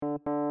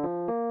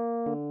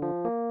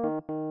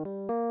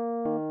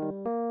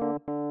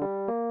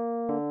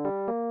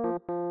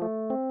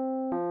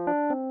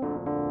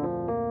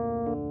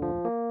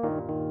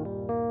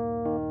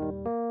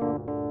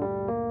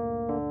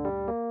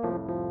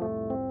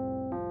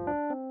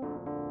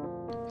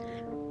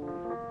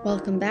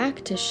Welcome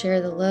back to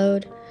Share the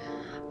Load.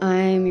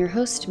 I'm your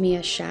host, Mia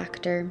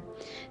Schachter.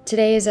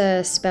 Today is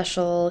a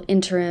special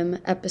interim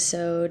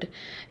episode.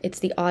 It's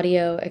the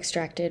audio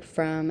extracted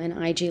from an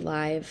IG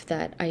Live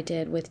that I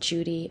did with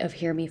Judy of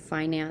Hear Me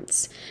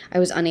Finance. I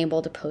was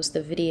unable to post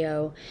the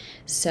video,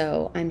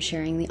 so I'm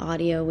sharing the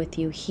audio with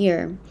you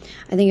here.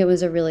 I think it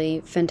was a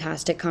really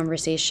fantastic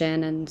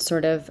conversation and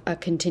sort of a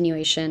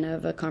continuation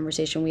of a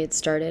conversation we had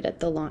started at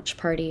the launch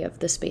party of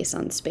the Space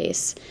on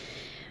Space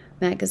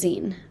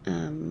magazine,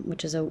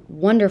 which is a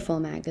wonderful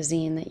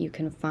magazine that you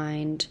can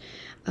find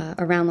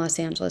around Los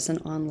Angeles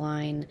and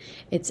online.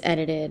 It's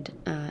edited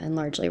and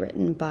largely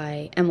written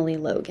by Emily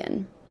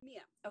Logan.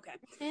 Mia,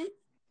 okay.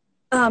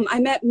 I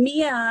met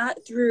Mia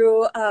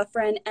through a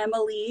friend,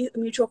 Emily, a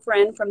mutual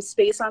friend from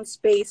Space on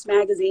Space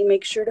magazine.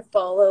 Make sure to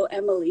follow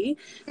Emily.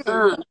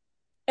 I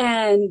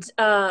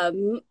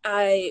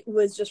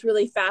was just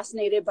really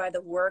fascinated by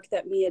the work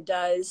that Mia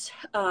does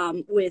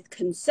with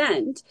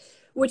consent,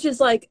 which is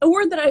like a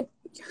word that I've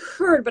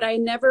heard, but I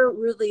never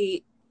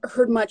really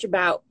heard much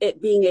about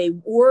it being a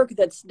work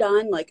that's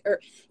done I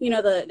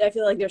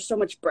feel like there's so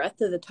much breadth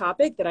to the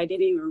topic that I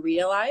didn't even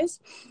realize.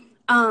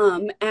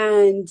 And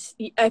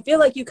I feel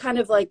like you kind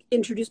of like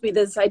introduced me to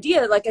this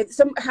idea, like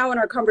somehow in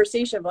our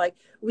conversation of like,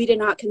 we did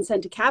not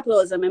consent to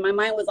capitalism. And my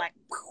mind was like,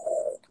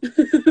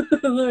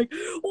 like,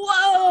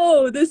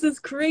 whoa, this is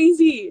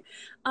crazy.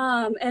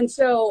 And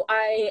so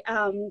I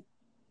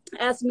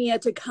asked Mia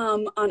to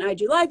come on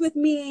IG Live with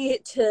me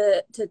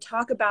to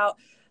talk about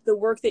the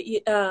work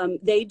that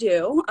they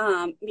do.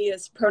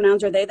 Mia's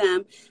pronouns are they,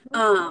 them.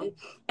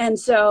 And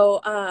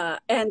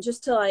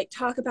just to like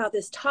talk about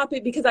this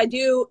topic, because I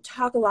do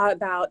talk a lot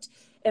about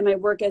in my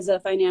work as a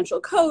financial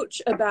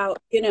coach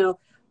about,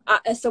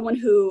 as someone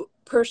who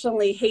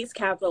personally hates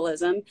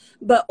capitalism,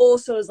 but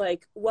also is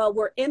like, well,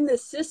 we're in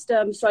this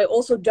system. So I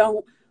also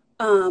don't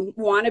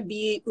want to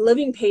be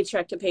living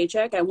paycheck to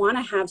paycheck. I want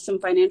to have some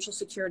financial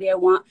security. I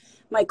want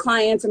my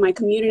clients and my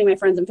community, my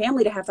friends and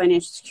family to have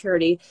financial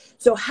security.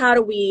 So how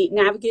do we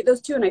navigate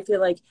those two? And I feel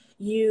like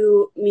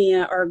you,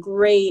 Mia, are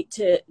great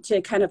to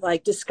kind of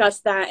like discuss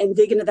that and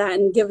dig into that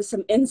and give us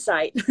some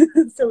insight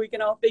so we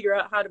can all figure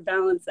out how to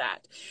balance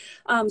that.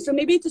 So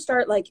maybe to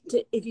start,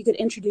 if you could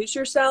introduce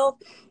yourself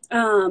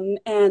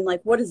and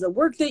like, what is the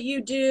work that you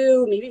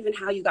do? Maybe even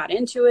how you got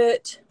into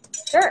it.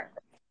 Sure.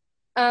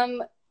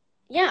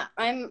 Yeah,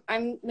 I'm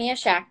Mia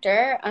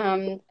Schachter.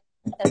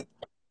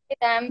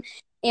 Them,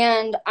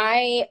 and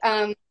I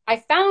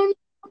found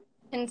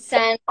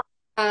consent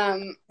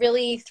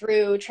really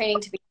through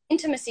training to be an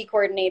intimacy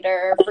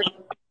coordinator, which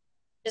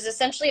is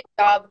essentially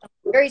a job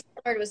very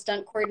similar to a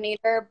stunt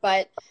coordinator,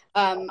 but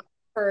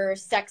for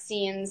sex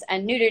scenes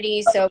and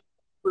nudity, so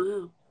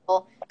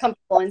people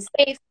comfortable and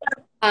safe,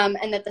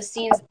 and that the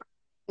scenes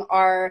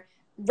are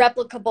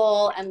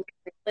replicable and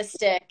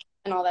realistic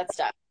and all that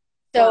stuff.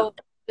 So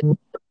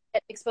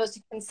get exposed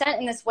to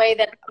consent in this way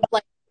that,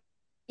 like,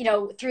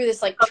 through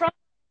this like trauma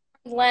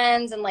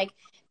lens and like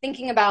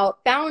thinking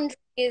about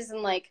boundaries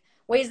and like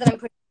ways that I'm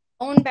putting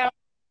my own boundaries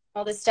and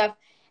all this stuff,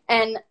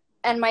 and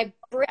I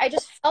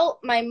just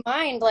felt my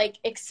mind like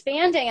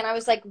expanding, and I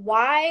was like,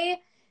 why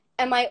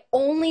am I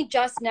only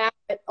just now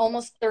at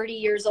almost 30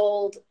 years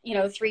old,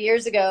 3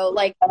 years ago,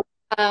 like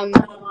and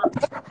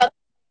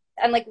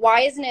like,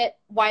 why isn't it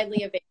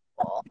widely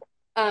available?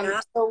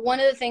 So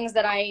one of the things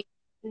that I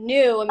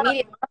knew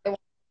immediately I wanted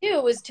to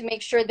do was to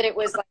make sure that it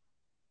was like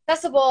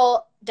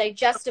accessible,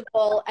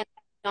 digestible, and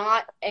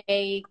not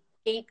a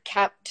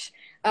gate-kept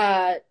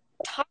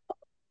topic.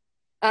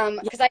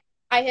 Because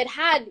I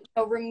had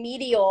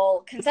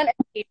remedial consent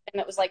education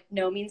that was like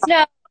no means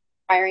no,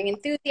 inspiring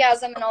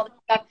enthusiasm, and all this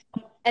stuff.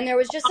 And there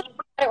was just something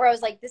about it where I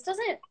was like, this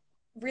doesn't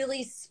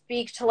really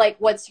speak to like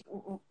what's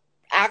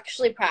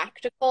actually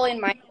practical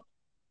in my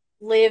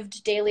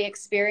lived daily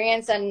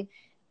experience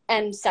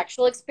and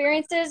sexual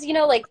experiences.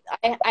 Like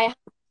I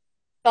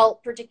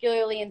felt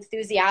particularly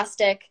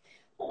enthusiastic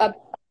about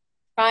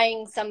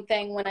trying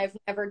something when I've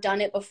never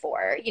done it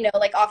before.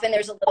 Like often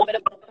there's a little bit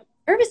of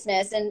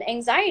nervousness and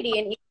anxiety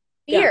and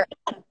fear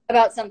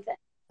about something.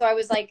 So I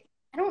was like,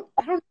 I don't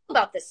know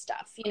about this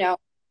stuff,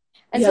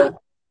 And so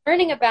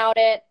learning about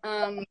it,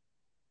 as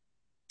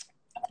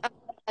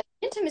an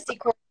intimacy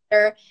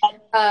coordinator,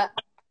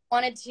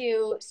 wanted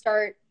to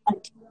start.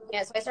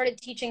 So I started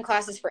teaching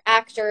classes for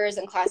actors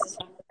and classes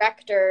for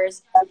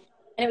directors,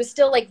 and it was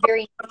still like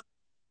very,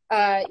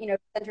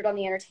 centered on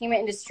the entertainment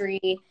industry.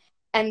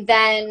 And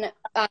then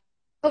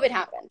COVID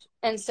happened,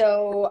 and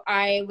so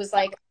I was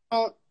like,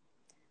 I'm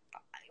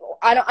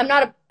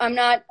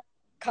not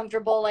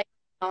comfortable like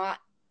not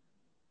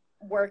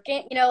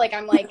working. Like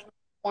I'm like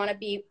want to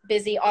be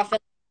busy, often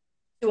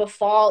to a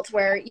fault,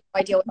 where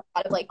I deal with a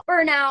lot of like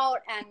burnout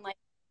and like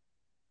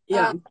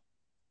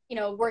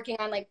working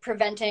on like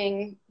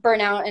preventing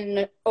burnout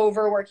and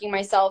overworking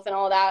myself and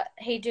all that.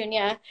 Hey,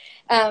 Junia.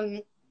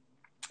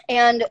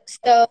 And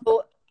so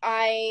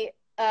I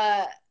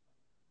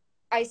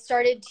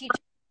started teaching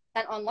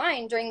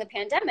online during the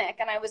pandemic,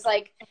 and I was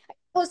like, I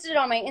posted it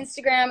on my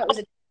Instagram. It was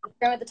a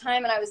Instagram at the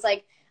time, and I was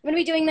like, I'm going to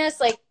be doing this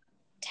like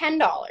 $10,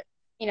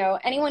 you know,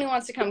 anyone who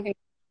wants to come can.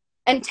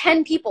 And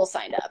 10 people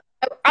signed up.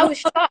 I was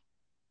shocked.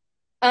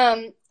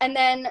 And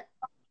then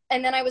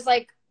I was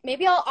like,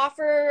 maybe I'll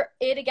offer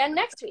it again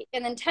next week.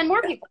 And then 10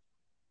 more people.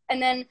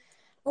 And then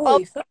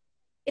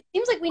it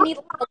seems like we need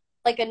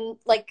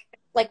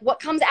like what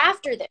comes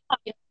after this.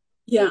 You know?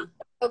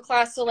 Yeah.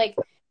 Class. So like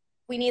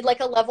we need like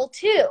a level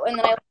 2. And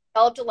then I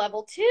developed a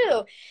level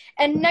 2.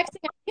 And next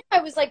thing I knew,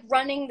 I was like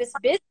running this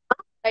business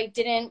I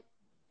didn't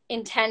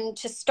intend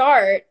to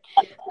start,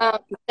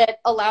 that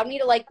allowed me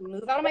to like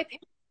move out of my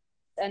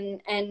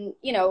parents and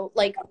you know,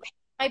 like pay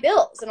my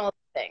bills and all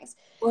these things.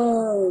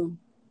 Whoa.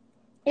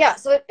 Yeah,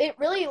 so it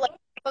really like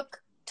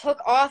took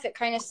off. It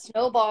kind of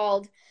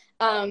snowballed,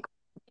 you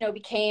know,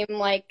 became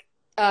like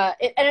and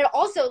it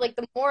also, like,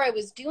 the more I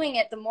was doing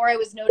it, the more I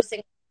was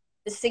noticing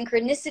the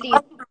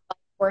synchronicities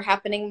were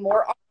happening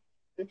more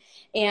often.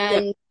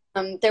 And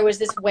there was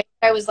this way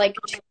I was like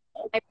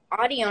my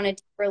body on a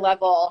deeper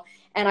level,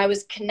 and I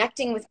was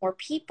connecting with more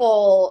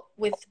people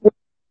with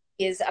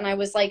ways, and I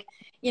was like,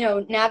 you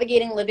know,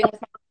 navigating living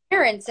with my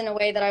parents in a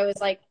way that I was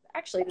like,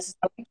 actually, this is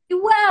going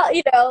pretty well,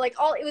 you know, like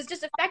it was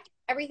just affecting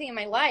everything in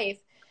my life.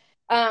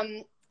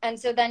 And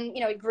so then,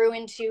 you know, it grew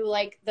into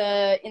like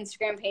the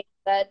Instagram page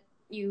that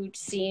you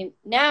see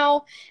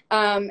now,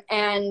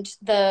 and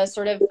the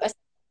sort of,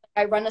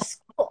 I run a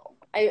school.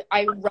 I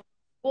run a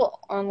school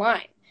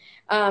online.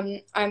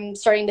 I'm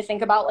starting to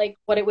think about like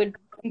what it would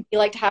be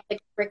like to have like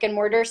a brick and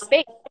mortar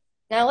space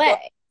in LA.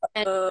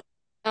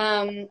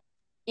 And,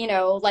 you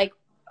know, like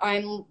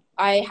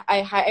I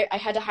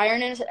had to hire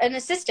an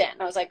assistant.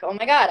 And I was like, oh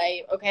my God,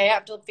 I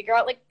have to figure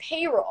out like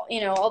payroll,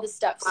 you know, all this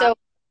stuff. So,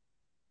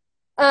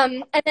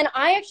 and then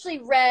I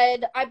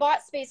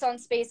bought Space on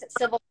Space at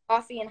Civil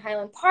Coffee in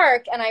Highland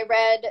Park, and I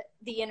read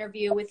the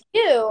interview with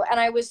you, and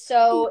I was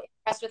so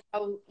impressed with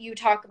how you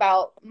talk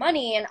about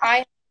money. And I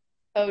have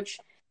a coach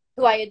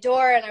who I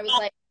adore, and I was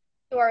like,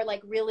 who are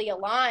like really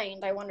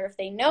aligned. I wonder if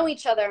they know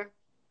each other.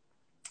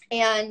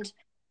 And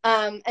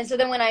so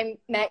then when I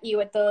met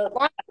you at the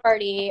launch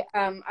party,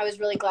 I was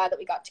really glad that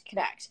we got to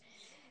connect.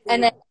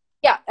 And then,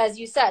 yeah, as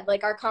you said,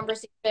 like our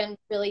conversation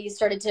really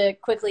started to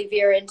quickly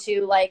veer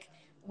into like,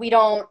 we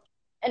don't,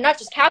 and not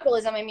just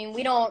capitalism, I mean,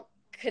 we don't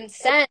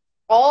consent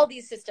all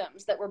these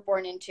systems that we're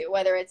born into,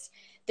 whether it's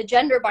the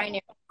gender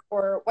binary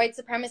or white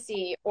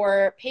supremacy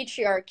or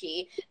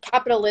patriarchy,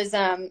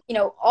 capitalism, you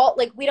know, all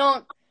like we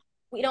don't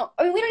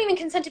even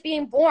consent to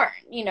being born,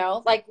 you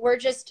know, like we're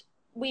just,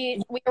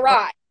 we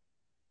arrive.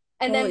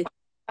 And then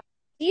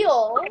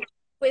deal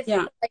with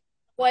like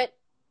what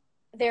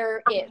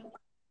there is.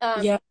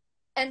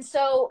 And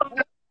so one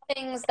of the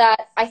things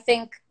that I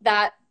think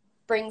that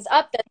brings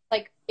up that's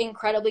like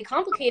incredibly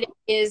complicated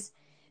is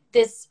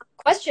this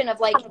question of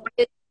like,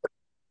 is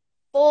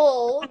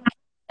full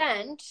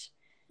consent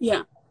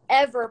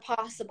ever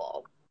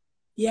possible?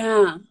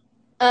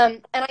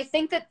 And I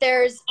think that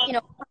there's, you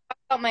know,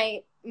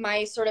 about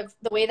my sort of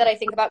the way that I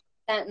think about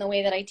consent and the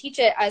way that I teach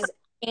it as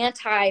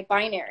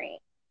anti-binary.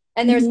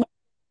 And there's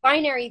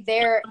binary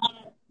there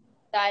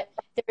that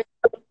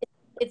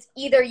it's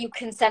either you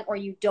consent or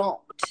you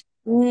don't.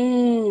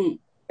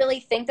 Really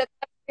think that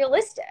that's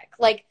realistic.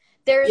 Like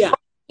there's,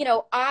 you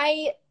know,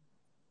 I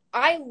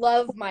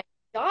love my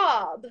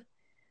job,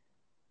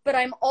 but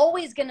I'm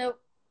always going to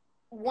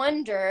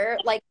wonder,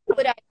 like,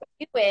 would I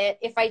do it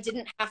if I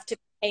didn't have to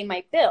pay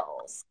my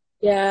bills?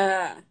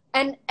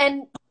 And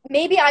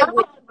maybe I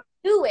would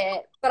do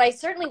it, but I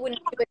certainly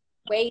wouldn't do it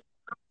the way to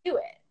do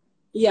it.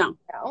 You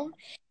know?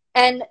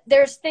 And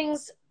there's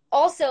things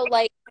also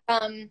like,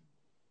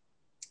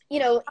 you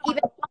know,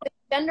 even the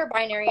gender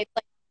binary, it's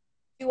like,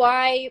 do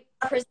I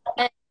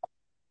present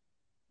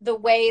the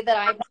way that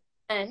I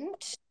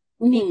present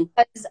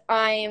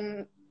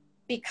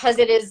because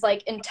it is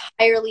like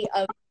entirely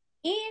of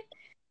me,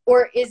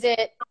 or is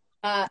it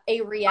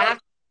a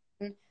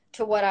reaction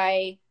to what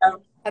I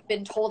have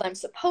been told I'm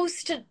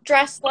supposed to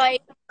dress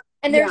like?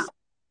 And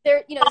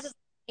there, you know, this is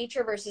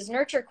nature versus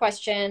nurture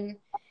question.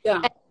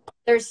 And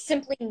there's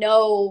simply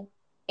no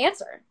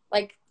answer.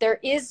 Like there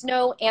is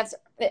no answer.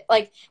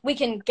 Like we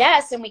can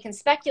guess and we can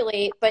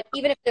speculate, but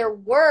even if there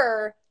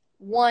were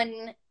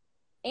one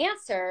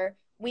answer,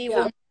 we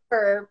will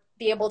never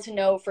be able to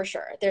know for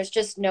sure. There's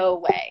just no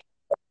way.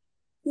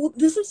 Well,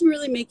 this is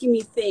really making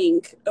me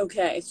think,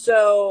 okay,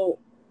 so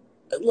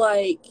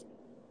like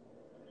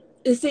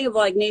this thing of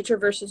like nature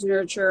versus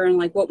nurture and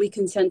like what we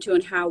consent to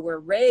and how we're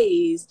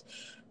raised,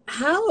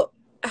 how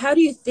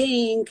do you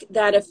think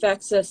that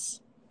affects us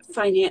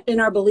in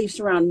our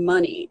beliefs around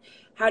money?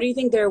 How do you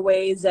think there are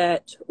ways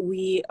that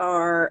we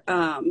are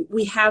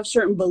we have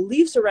certain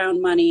beliefs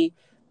around money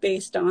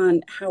based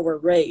on how we're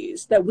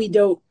raised that we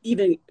don't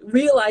even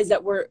realize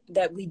that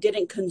we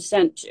didn't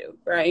consent to,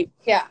 right?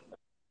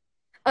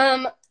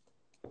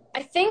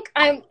 I think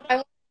I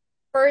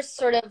first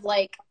sort of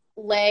like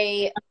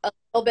lay a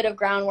little bit of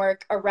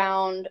groundwork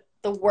around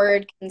the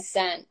word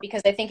consent,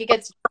 because I think it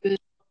gets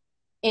used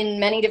in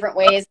many different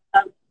ways.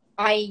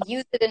 I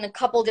use it in a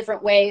couple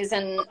different ways,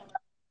 and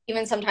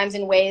even sometimes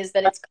in ways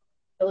that it's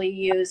really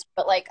used,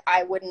 but like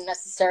I wouldn't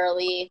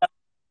necessarily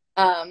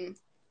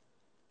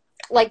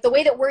like the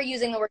way that we're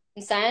using the word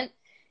consent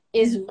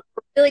is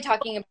really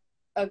talking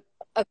about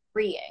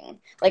agreeing.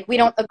 Like we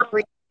don't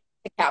agree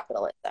to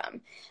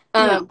capitalism.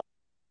 And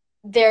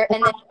then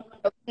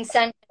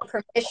consent and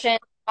permission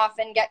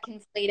often get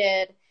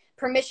conflated.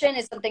 Permission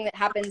is something that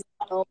happens in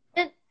the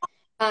moment,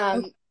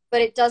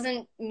 but it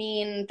doesn't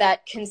mean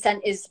that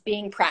consent is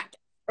being practiced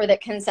or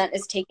that consent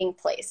is taking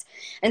place.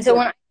 And so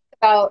when I think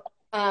about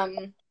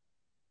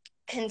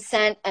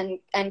consent and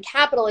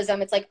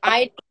capitalism, it's like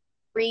I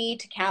agree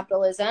to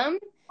capitalism.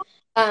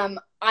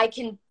 I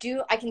can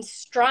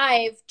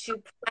strive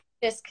to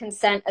practice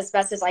consent as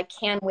best as I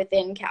can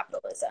within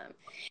capitalism.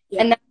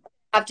 And that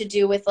have to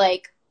do with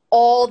like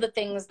all the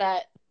things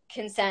that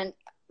consent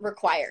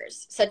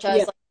requires, such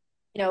as like,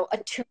 you know,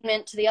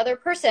 attunement to the other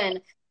person,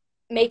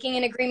 making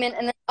an agreement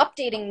and then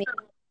updating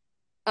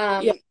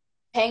the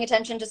paying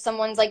attention to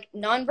someone's like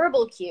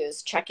nonverbal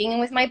cues, checking in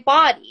with my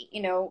body,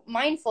 you know,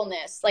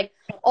 mindfulness, like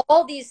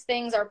all these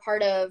things are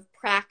part of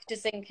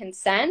practicing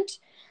consent.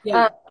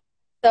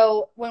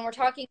 So when we're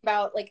talking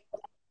about like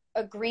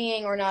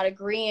agreeing or not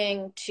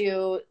agreeing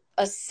to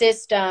a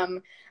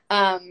system,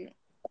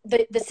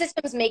 the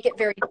systems make it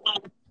very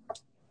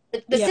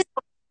the systems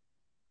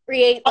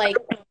create like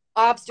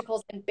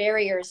obstacles and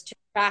barriers to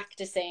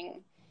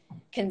practicing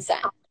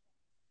consent.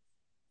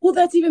 Well,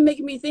 that's even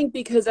making me think,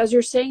 because as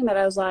you're saying that,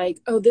 I was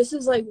like, oh, this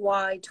is like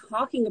why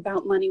talking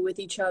about money with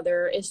each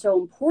other is so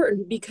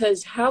important,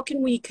 because how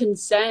can we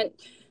consent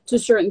to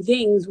certain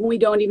things when we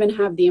don't even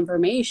have the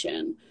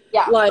information?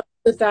 Like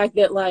the fact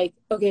that like,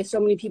 okay, so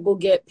many people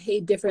get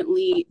paid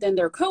differently than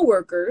their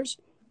coworkers.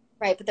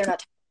 Right, but they're not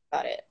talking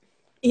about it.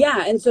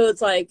 Yeah, and so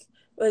it's like,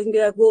 they can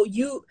be like, well,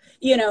 you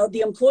know,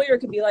 the employer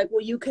could be like,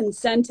 well, you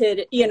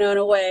consented, you know, in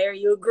a way, or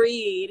you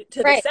agreed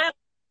to the salary.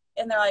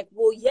 And they're like,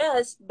 well,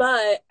 yes,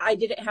 but I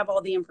didn't have all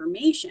the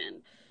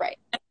information. Right.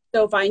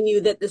 So if I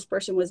knew that this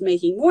person was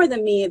making more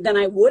than me, then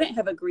I wouldn't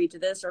have agreed to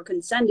this or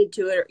consented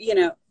to it, or, you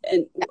know,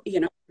 and, you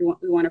know,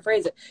 we want to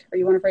phrase it, or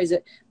you want to phrase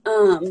it.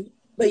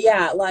 But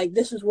yeah, like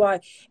this is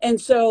why.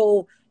 And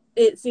so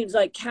it seems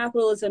like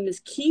capitalism is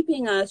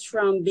keeping us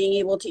from being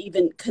able to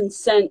even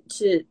consent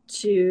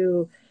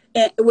to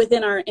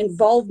within our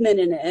involvement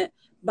in it,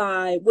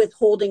 by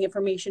withholding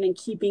information and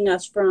keeping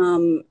us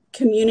from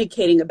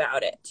communicating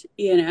about it,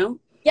 you know?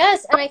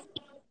 Yes, and I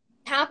think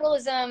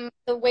capitalism,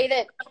 the way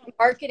that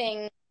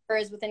marketing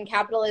occurs within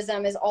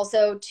capitalism is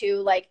also to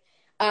like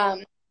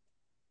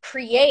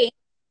create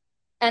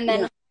and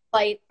then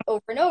highlight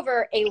over and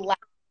over a lack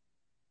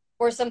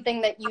or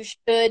something that you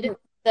should,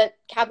 that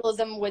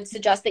capitalism would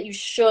suggest that you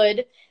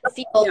should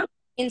feel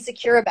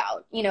insecure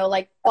about, you know,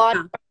 like body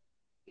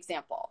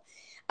example.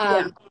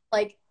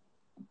 Like,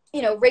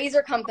 you know,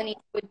 razor companies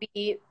would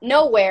be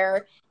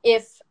nowhere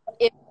if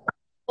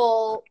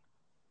people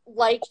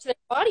liked their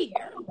body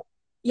hair.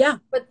 Yeah.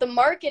 But the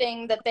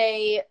marketing that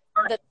they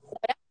put out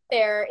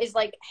there is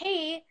like,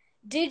 hey,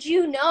 did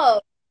you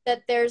know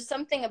that there's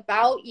something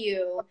about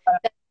you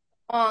that's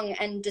wrong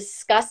and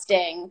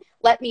disgusting?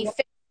 Let me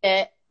fix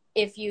it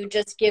if you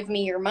just give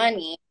me your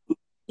money.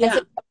 Yeah.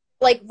 So,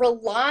 like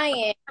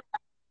relying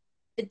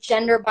the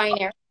gender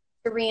binary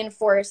to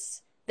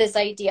reinforce this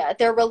idea.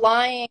 They're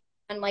relying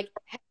on like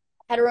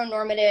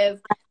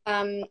heteronormative,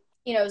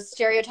 you know,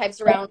 stereotypes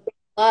around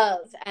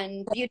love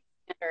and beauty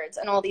standards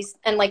and all these,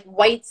 and like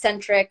white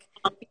centric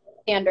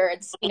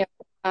standards, you know,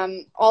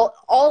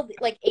 all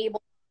like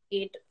able,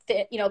 you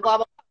know, blah, blah,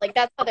 blah. Like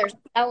that's how they're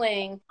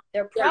selling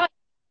their product.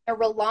 They're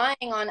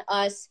relying on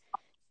us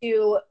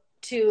to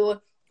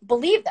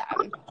believe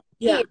them.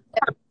 That we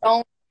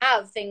don't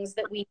have things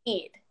that we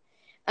need.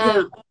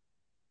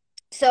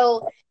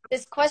 So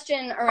this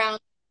question around,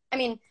 I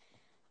mean,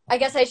 I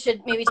guess I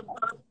should maybe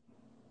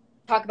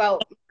talk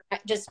about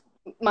just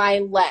my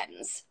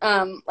lens,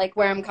 like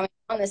where I'm coming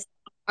from this.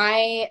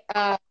 I'm,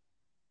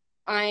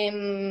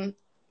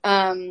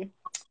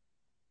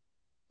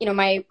 you know,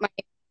 my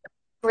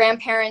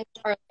grandparents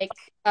are like,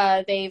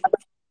 they've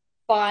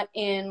fought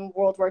in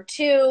World War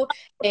II.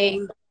 They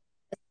the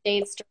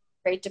States during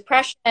the Great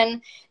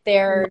Depression.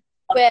 They're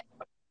Jewish.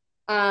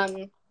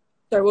 Sorry,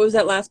 what was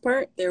that last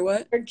part? They're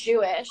what? They're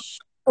Jewish.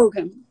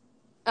 Okay.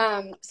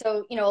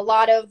 So, you know, a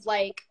lot of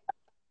like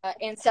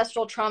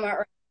ancestral trauma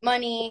around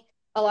money,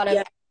 a lot of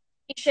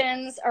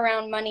expectations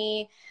around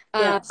money.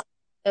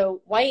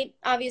 So white,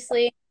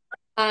 obviously.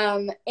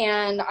 And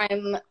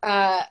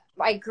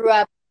I grew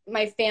up,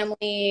 my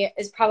family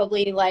is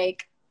probably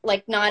like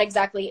not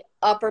exactly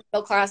upper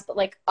middle class, but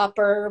like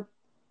upper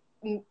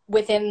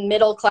within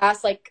middle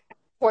class, like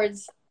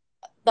towards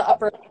the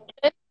upper.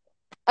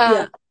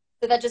 So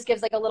that just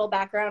gives like a little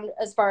background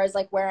as far as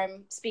like where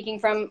I'm speaking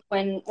from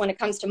when it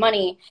comes to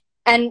money.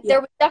 And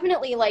there was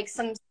definitely like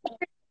some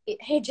secrecy.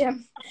 Hey,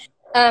 Jim.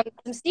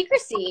 Some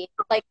secrecy,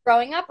 like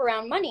growing up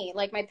around money.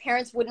 Like my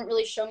parents wouldn't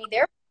really show me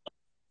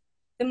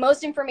the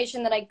most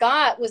information that I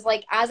got was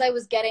like as I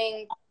was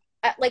getting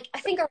like I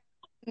think around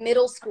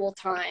middle school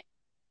time.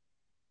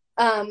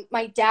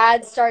 My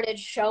dad started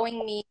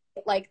showing me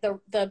like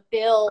the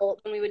bill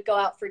when we would go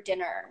out for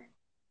dinner,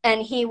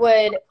 and he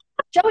would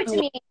show it to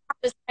me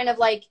just kind of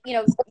like, you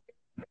know,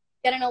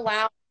 get an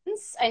allowance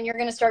and you're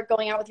going to start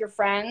going out with your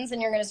friends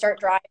and you're going to start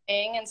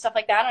driving and stuff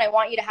like that. And I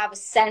want you to have a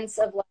sense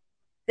of like,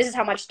 this is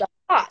how much stuff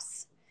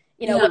costs,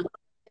 you know, this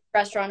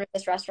restaurant or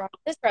this restaurant, or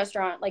this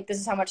restaurant, like this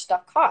is how much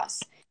stuff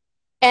costs.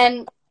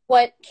 And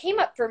what came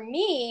up for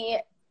me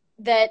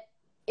that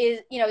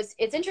is, you know,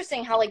 it's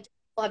interesting how like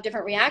people have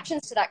different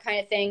reactions to that kind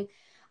of thing.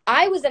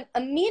 I was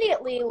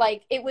immediately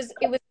like, it was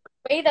the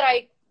way that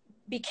I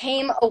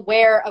became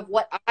aware of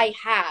what I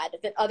had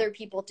that other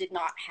people did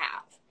not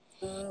have.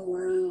 Oh,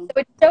 wow. So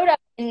it showed up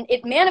and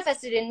it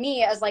manifested in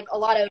me as like a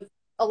lot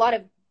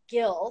of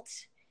guilt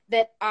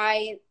that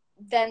I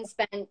then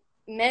spent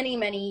many,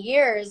 many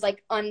years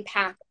like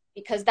unpacking,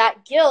 because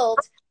that guilt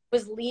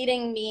was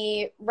leading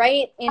me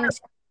right into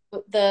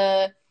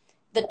the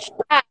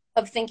trap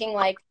of thinking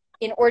like,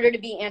 in order to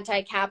be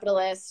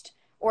anti-capitalist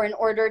or in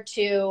order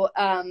to,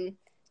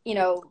 you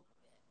know,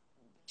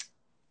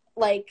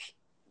 like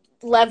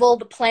level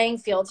the playing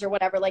fields or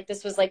whatever, like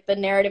this was like the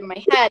narrative in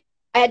my head,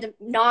 I had to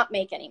not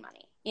make any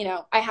money. You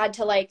know, I had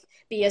to like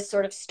be a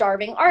sort of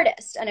starving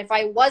artist. And if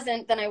I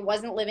wasn't, then I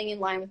wasn't living in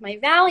line with my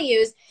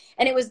values.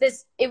 And it was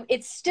this,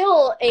 it's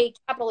still a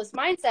capitalist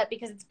mindset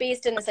because it's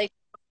based in this idea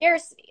of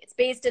scarcity. It's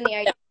based in the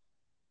idea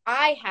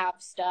I have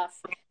stuff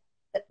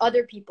that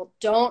other people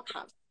don't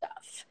have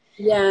stuff.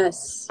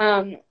 Yes.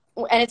 And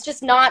it's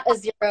just not a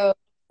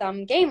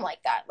zero-sum game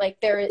like that. Like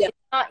it's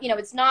not, you know,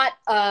 it's not,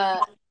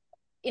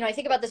 you know, I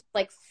think about this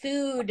like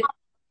food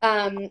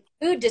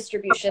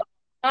distribution,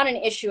 not an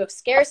issue of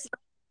scarcity,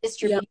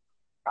 distribution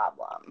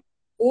problem.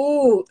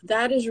 Ooh,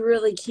 that is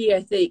really key,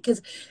 I think,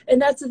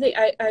 and that's the thing.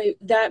 I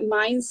that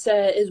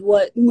mindset is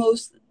what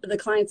most of the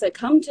clients that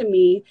come to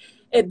me,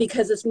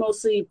 because it's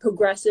mostly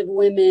progressive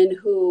women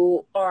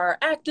who are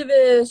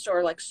activists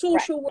or like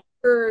social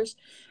workers,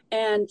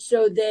 and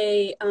so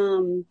they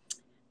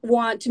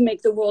want to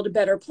make the world a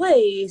better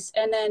place,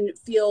 and then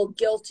feel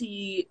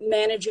guilty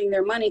managing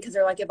their money because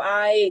they're like, if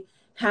I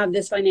have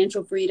this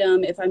financial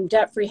freedom, if I'm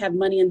debt free, have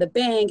money in the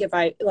bank, if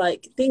I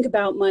like think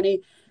about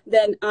money,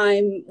 then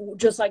I'm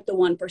just like the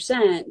 1%.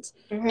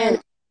 Mm-hmm.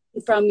 And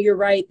from, you're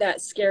right,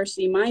 that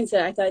scarcity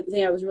mindset, I think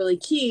that was really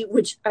key,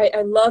 which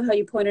I love how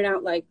you pointed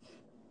out, like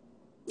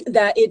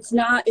that it's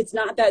not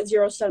that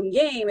zero sum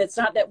game. It's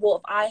not that, well,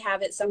 if I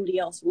have it, somebody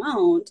else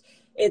won't.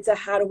 It's a,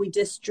 how do we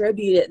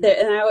distribute it?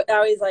 And I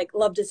always like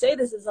love to say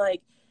this is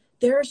like,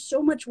 there's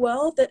so much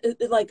wealth, that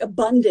like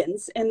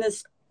abundance in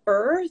this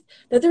earth,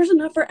 that there's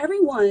enough for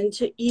everyone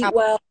to eat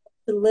well,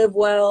 to live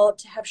well,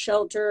 to have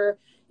shelter,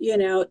 you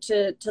know,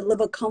 to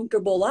live a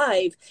comfortable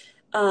life.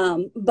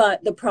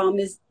 But the problem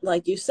is,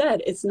 like you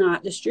said, it's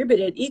not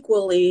distributed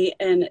equally,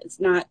 and it's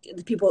not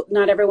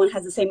not everyone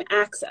has the same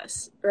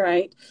access,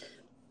 right?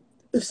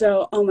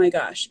 So, oh my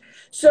gosh.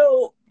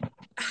 So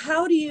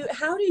how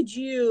did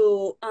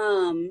you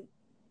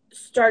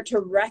start to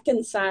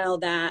reconcile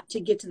that, to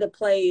get to the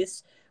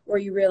place where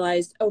you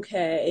realized,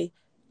 okay,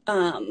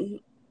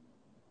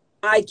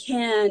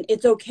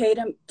 it's okay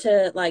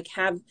to like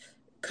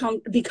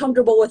be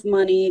comfortable with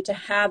money, to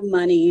have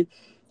money.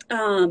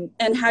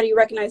 And how do you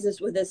recognize this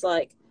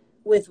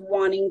with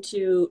wanting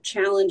to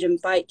challenge and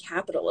fight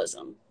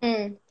capitalism?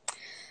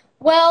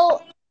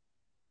 Well,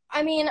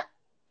 I mean,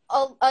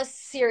 a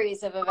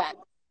series of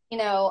events. You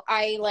know,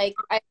 I used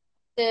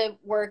to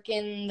work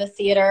in the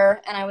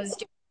theater, and I was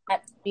doing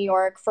that in New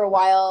York for a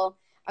while.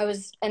 I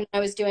was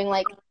doing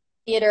like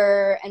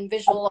theater and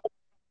visual art,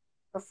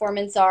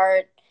 performance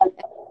art,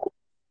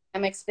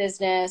 academics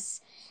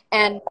business,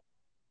 and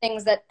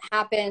things that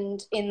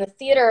happened in the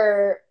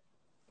theater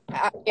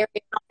area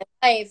of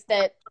my life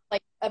that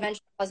like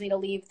eventually caused me to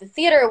leave the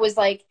theater was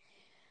like,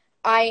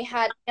 I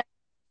had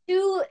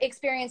two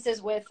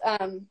experiences with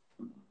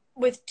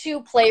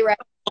two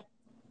playwrights,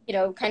 you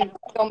know, kind of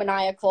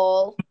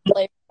egomaniacal,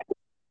 like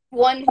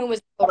one who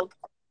was total,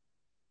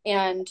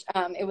 and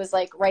it was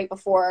like right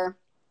before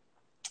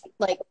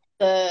like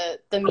the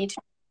Me Too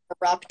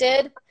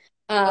erupted.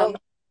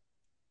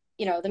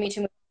 You know, the Me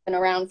Too movement has been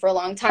around for a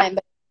long time,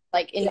 but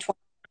like in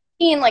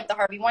 2015, like the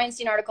Harvey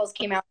Weinstein articles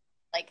came out,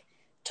 like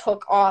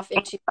took off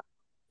into.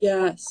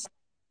 Yes.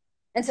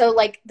 And so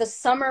like the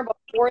summer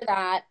before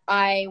that,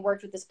 I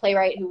worked with this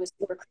playwright who was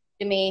super creepy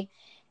to me,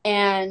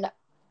 and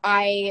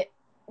I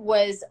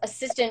was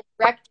assistant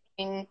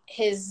directing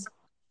his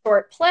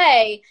short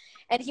play,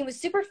 and he was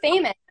super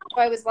famous.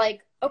 So I was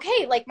like,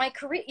 okay, like my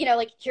career, you know,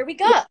 like here we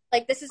go.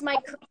 Like this is my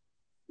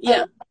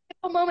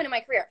moment in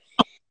my career.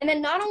 And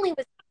then not only was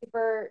it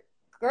super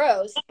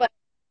gross, but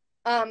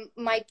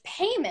my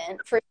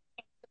payment for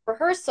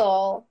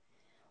rehearsal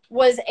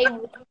was a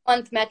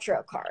 1-month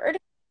Metro card.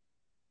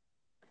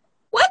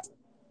 What?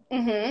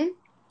 Mm-hmm.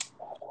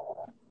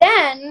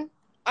 Then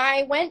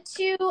I went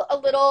to a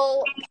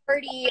little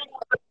party,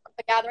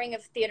 a gathering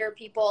of theater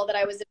people that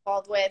I was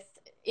involved with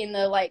in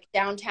the like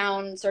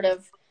downtown sort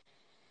of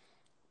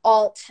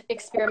alt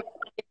experiment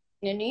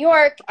in New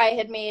York. I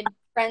had made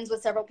friends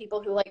with several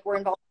people who like were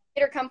involved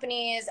in theater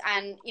companies,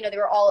 and you know, they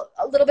were all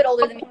a little bit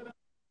older than me, in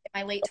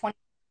my late 20s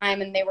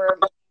time, and they were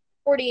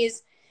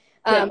 40s.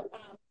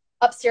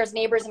 Upstairs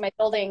neighbors in my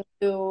building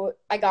who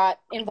I got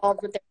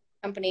involved with their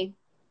company.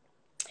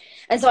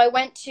 And so I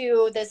went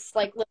to this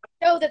like little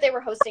show that they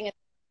were hosting in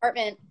the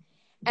apartment,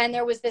 and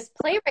there was this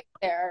playwright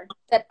there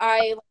that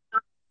I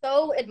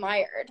so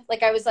admired.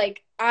 Like I was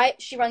like,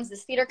 she runs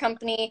this theater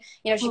company,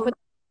 you know, she puts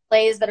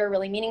plays that are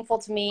really meaningful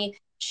to me.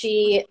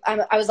 I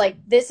was like,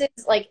 this is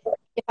like,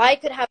 if I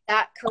could have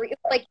that career,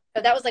 like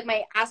that was like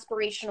my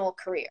aspirational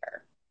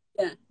career.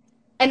 Yeah.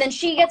 And then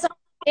she gets on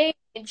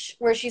stage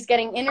where she's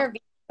getting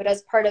interviewed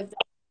as part of the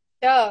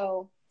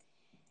show,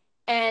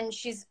 and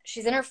she's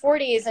in her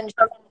 40s, and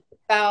she's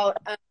about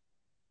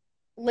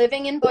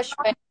living in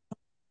Bushwick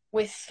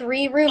with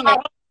 3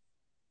 roommates,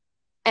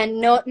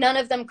 and none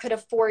of them could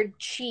afford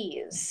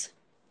cheese.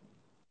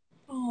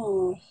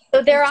 Oh.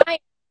 So there I am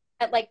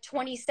at like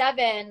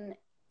 27,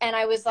 and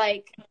I was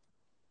like,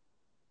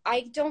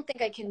 I don't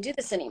think I can do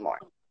this anymore.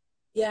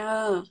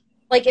 Yeah.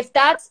 Like if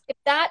that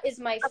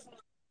is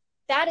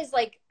that is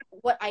like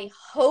what I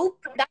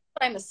hope, that's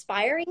what I'm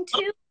aspiring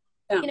to.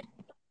 Yeah. You know?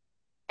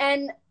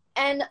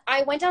 And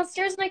I went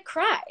downstairs and I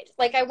cried.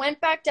 Like I went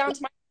back down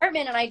to my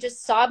apartment and I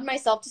just sobbed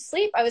myself to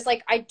sleep. I was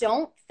like, I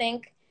don't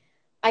think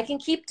I can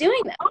keep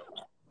doing that.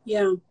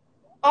 Yeah.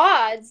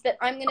 Odds that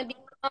I'm going to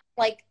become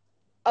like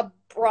a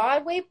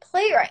Broadway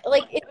playwright.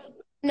 Like it's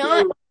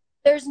not,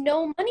 there's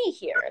no money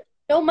here.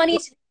 No money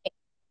to make.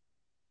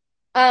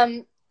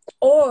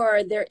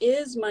 Or there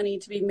is money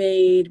to be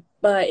made,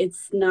 but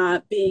it's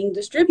not being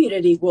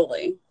distributed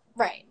equally.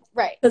 Right.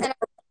 Because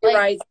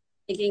playwrights are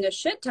making a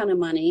shit ton of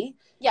money.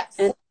 Yes.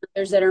 And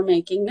others that are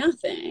making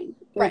nothing,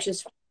 which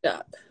is fucked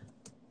up.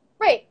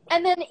 Right.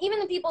 And then even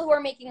the people who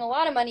are making a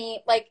lot of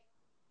money, like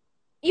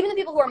even the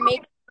people who are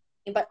making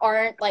money but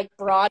aren't like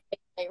Broadway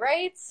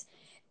playwrights,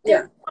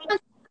 they're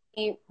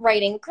constantly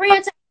writing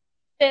grant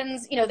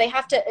applications. You know, you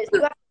have to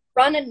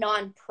run a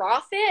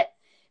nonprofit,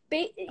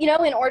 you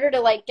know, in order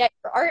to like get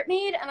your art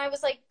made. And I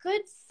was like,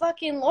 good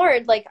fucking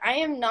Lord, like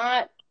I'm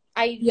set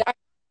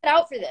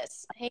out for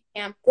this. Hey,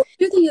 Cam. Well, I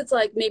do think it's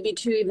like maybe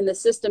too, even the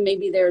system,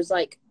 maybe there's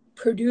like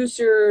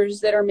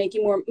producers that are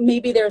making more,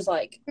 maybe there's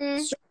like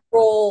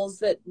roles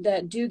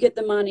that do get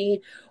the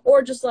money,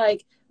 or just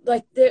like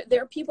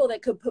there are people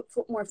that could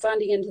put more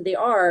funding into the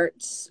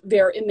arts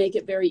and make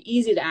it very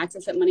easy to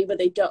access that money, but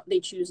they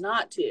choose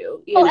not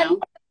to, you know. And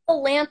the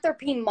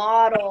philanthropy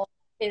model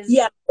is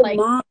like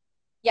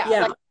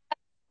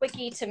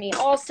wiki to me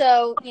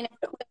also, you know.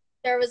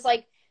 There was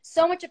like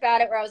so much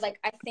about it where I was like,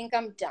 I think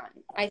I'm done.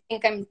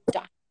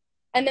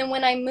 And then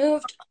when I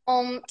moved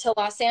home to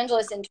Los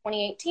Angeles in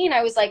 2018,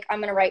 I was like,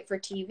 I'm gonna write for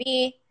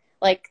TV.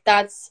 Like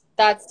that's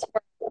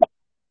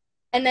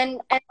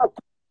and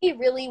it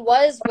really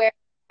was where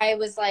I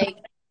was like,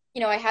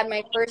 you know, I had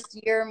my first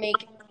year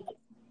making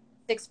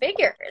 6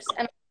 figures,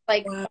 and I was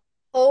like,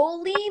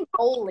 holy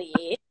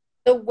moly,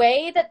 the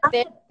way that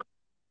this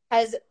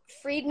has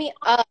freed me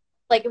up.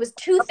 Like it was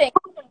 2 things.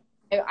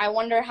 I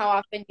wonder how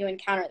often you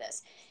encounter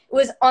this. It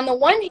was on the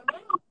one hand,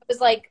 it was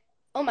like,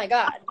 oh my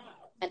God,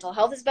 mental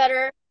health is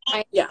better.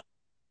 I take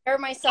care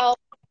of myself.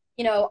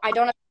 You know, I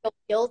don't have to feel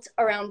guilt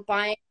around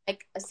buying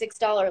like a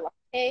 $6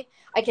 latte.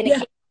 I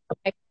can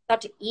stuff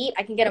to eat.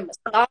 I can get a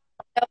massage.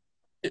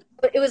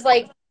 But it was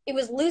like, it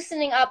was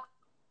loosening up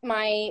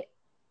my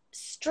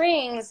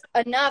strings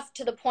enough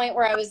to the point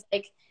where I was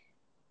like,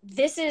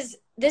 this is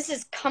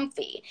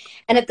comfy.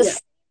 And at the same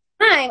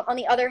time, on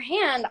the other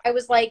hand, I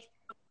was like,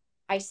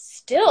 I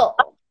still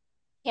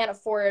can't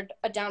afford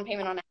a down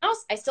payment on a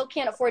house. I still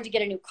can't afford to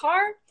get a new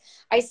car.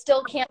 I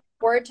still can't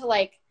afford to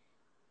like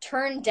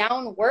turn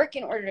down work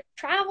in order to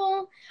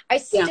travel. I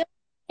still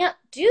can't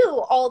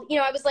do all, you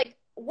know, I was like,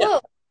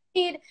 whoa,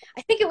 I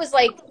think it was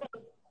like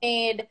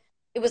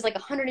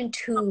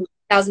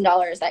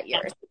 $102,000 that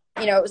year.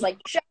 You know, it was like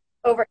just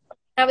over.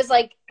 I was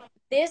like,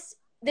 this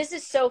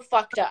is so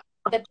fucked up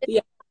that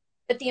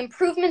the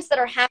improvements that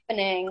are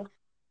happening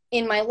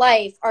in my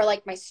life are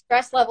like my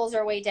stress levels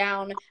are way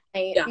down.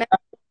 My mental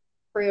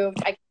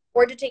improved. I can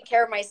afford to take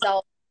care of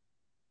myself,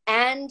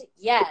 and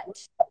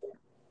yet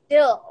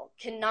still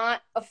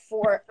cannot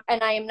afford,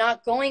 and I am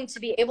not going to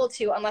be able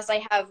to unless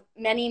I have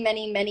many,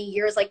 many, many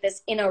years like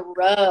this in a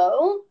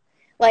row.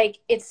 Like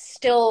it's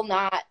still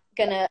not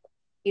gonna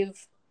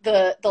give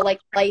the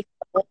like life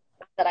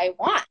that I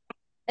want,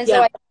 and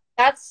so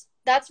that's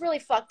really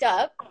fucked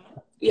up.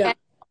 And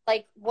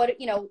like what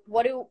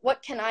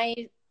can I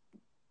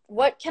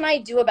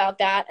do about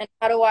that, and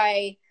how do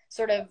I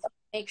sort of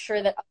make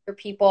sure that other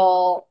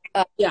people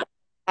have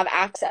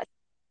access?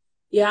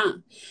 Yeah,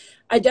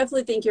 I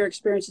definitely think your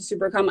experience is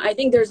super common. I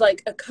think there's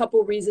like a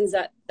couple reasons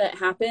that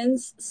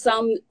happens.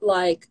 Some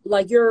like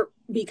you're,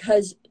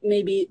 because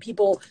maybe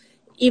people,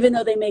 even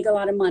though they make a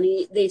lot of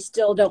money, they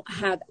still don't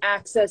have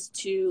access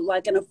to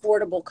like an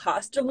affordable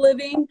cost of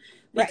living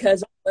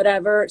because of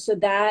whatever. So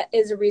that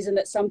is a reason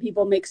that some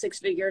people make 6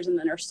 figures and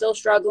then are still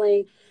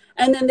struggling.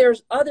 And then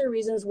there's other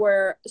reasons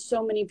where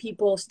so many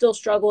people still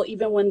struggle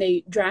even when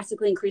they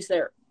drastically increase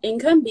their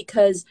income,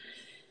 because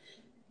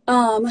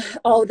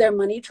All their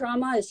money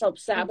trauma is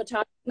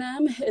self-sabotaging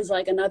them is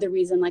like another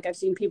reason. Like I've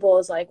seen people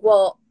is like,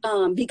 well,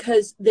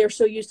 because they're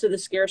so used to the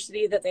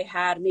scarcity that they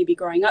had maybe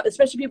growing up,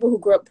 especially people who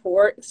grew up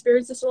poor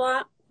experience this a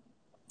lot,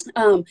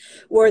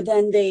 where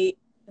then they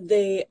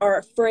are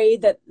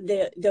afraid that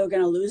they're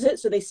going to lose it.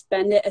 So they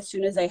spend it as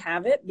soon as they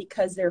have it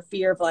because their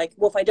fear of like,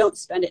 well, if I don't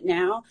spend it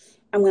now,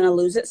 I'm going to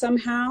lose it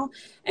somehow.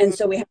 And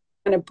so we have to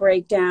kind of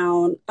break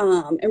down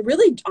and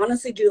really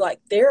honestly do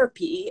like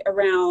therapy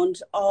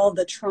around all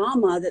the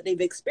trauma that they've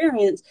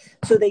experienced.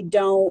 So they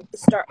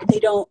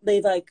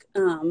like,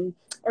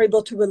 are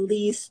able to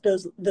release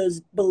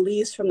those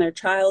beliefs from their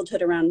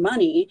childhood around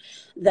money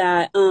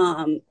that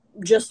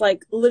just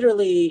like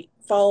literally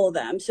follow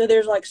them. So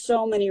there's like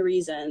so many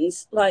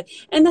reasons. Like,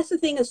 and that's the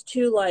thing is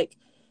too, like,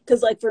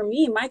 because like for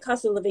me, my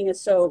cost of living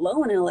is so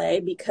low in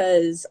LA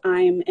because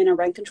I'm in a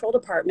rent controlled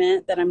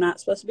apartment that I'm not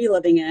supposed to be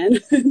living in.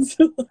 And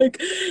so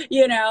like,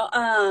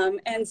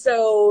 and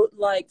so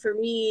like for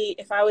me,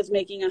 if I was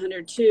making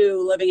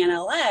 102 living in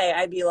LA,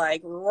 I'd be like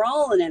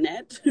rolling in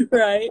it,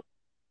 right?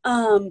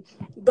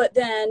 But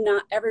then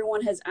not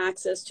everyone has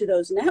access to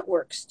those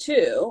networks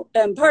too.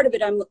 And part of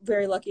it, I'm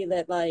very lucky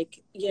that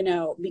like,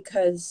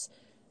 because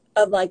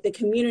of like the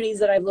communities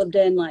that I've lived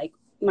in, like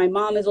my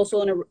mom is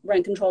also in a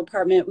rent controlled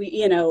apartment. We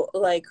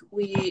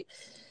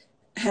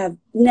have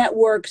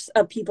networks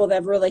of people that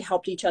have really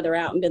helped each other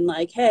out and been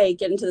like, hey,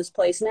 get into this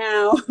place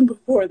now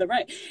before the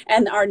rent.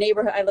 And our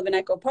neighborhood, I live in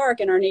Echo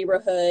Park, and our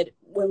neighborhood,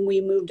 when we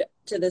moved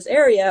to this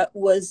area,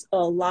 was a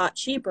lot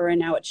cheaper, and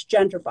now it's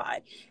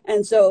gentrified.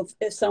 And so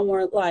if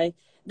somewhere like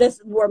this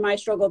were my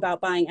struggle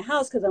about buying a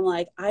house, because I'm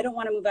like, I don't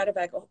want to move out of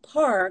Echo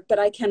Park, but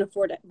I can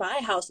afford to buy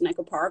a house in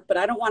Echo Park, but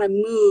I don't want to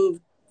move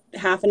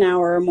half an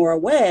hour or more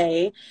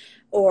away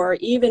or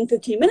even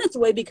 15 minutes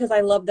away because I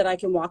love that I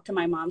can walk to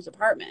my mom's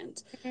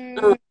apartment.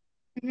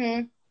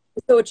 Mm-hmm.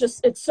 So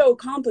it's so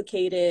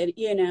complicated,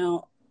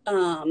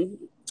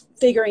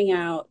 figuring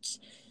out,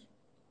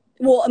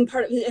 well,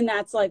 and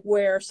that's like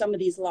where some of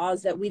these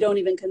laws that we don't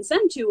even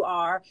consent to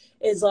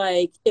is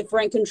like, if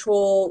rent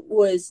control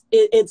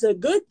it's a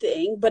good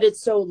thing, but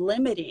it's so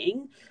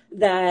limiting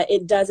that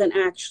it doesn't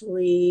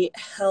actually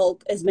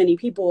help as many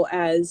people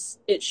as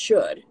it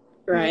should,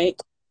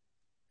 right?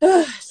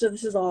 So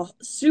this is all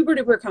super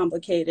duper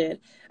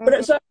complicated.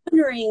 But so I'm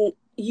wondering,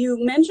 you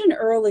mentioned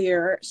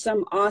earlier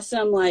some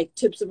awesome like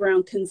tips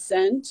around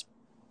consent,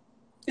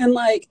 and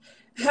like,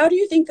 how do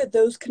you think that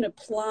those can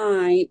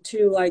apply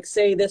to like,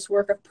 say, this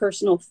work of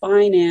personal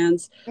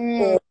finance,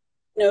 or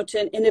to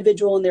an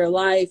individual in their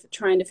life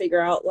trying to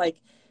figure out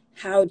like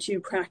how to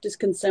practice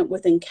consent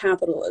within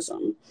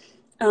capitalism?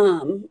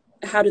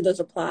 How do those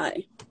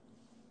apply?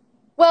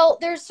 Well,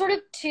 there's sort of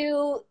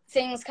two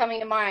things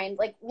coming to mind.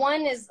 Like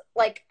one is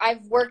like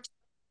I've worked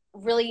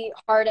really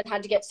hard and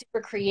had to get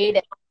super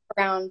creative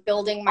around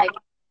building my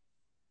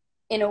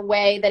in a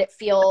way that it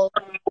feels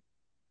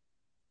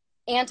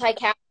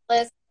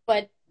anti-capitalist,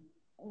 but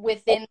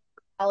within the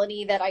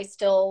reality that I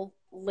still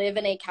live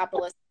in a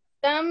capitalist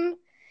system.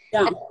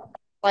 Yeah. And,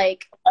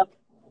 like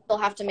still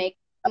have to make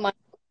money.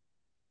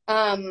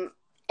 And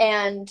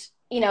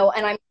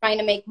and I'm trying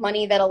to make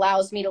money that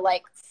allows me to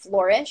like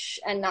flourish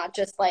and not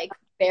just like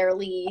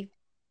barely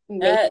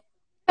make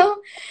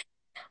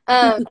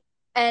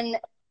and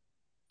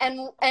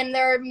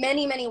there are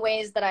many, many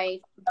ways that I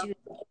do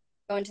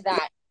go into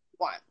that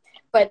one.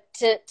 But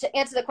to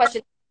answer the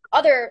question, the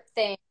other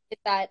thing is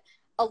that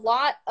a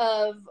lot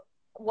of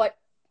what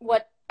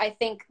I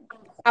think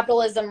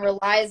capitalism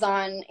relies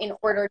on in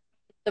order to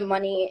keep the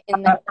money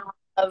in the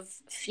of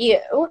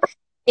few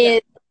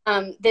is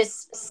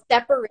this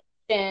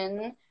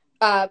separation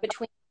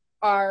between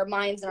our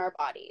minds and our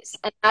bodies,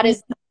 and that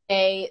is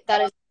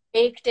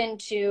baked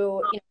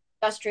into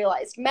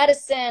industrialized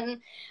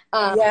medicine.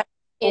 Yeah.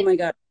 Oh my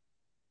God.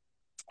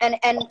 And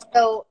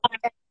so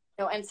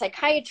and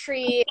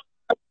psychiatry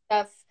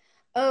stuff.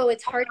 Oh,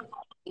 it's hard,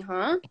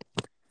 huh?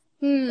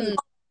 Thanks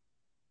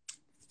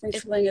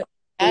for letting it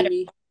better.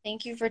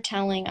 Thank you for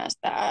telling us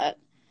that.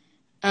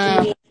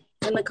 In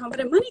the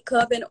Confident Money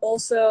Club, and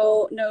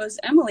also knows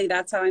Emily.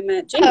 That's how I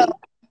met Jamie.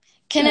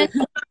 Can it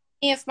tell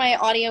me if my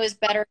audio is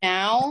better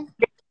now?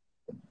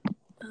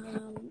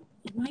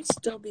 It might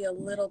still be a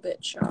little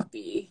bit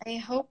choppy.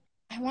 I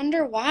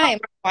wonder why. My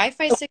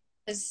Wi-Fi signal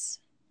is...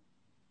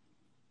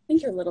 I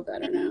think you're a little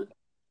better now.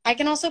 I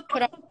can also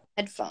put on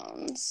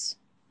headphones.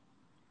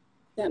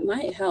 That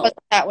might help. But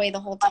that way the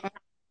whole time.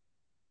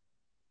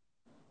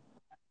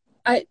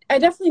 I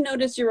definitely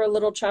noticed you were a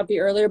little choppy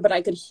earlier, but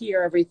I could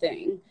hear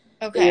everything.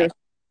 Okay.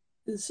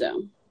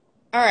 So.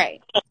 All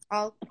right.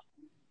 Sorry,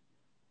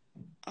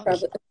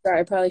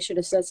 I probably should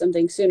have said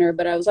something sooner,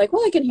 but I was like,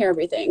 well, I can hear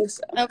everything.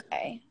 So.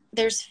 Okay.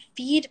 There's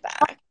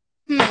feedback.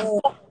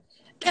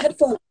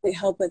 Headphones may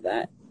help with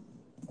that.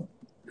 I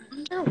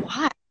wonder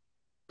why.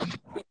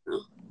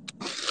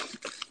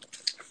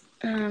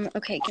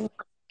 Okay. Can we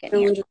get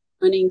here? Just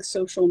running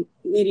social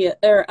media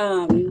or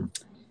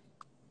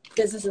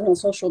businesses on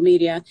social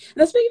media. And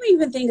that's making me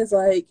even think is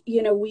like,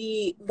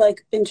 we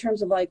like in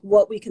terms of like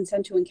what we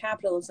consent to in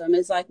capitalism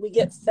is like we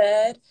get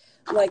fed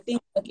like things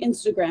like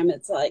Instagram.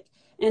 It's like,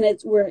 and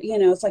it's where,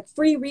 it's like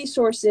free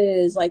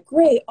resources, like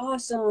great,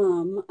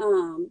 awesome.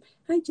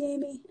 Hi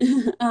Jamie.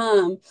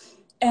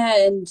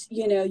 And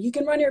you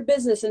can run your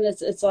business and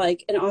it's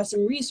like an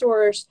awesome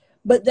resource.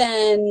 But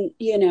then,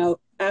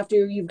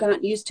 after you've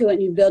gotten used to it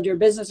and you build your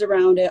business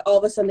around it, all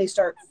of a sudden they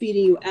start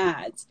feeding you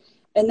ads,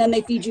 and then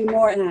they feed you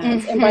more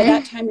ads. And by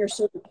that time you're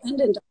so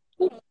dependent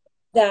on it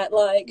that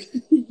like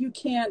you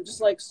can't just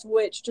like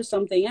switch to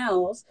something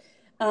else.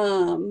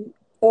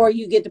 Or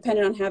you get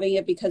dependent on having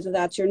it because of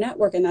that's your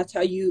network and that's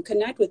how you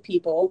connect with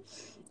people.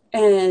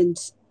 And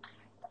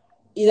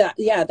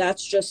yeah,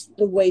 that's just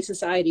the way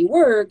society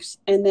works.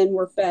 And then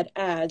we're fed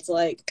ads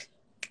like,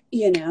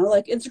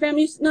 like Instagram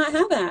used to not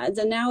have ads,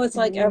 and now it's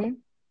like every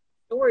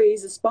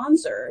stories is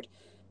sponsored.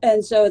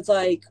 And so it's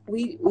like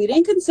we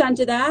didn't consent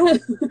to that.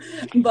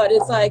 But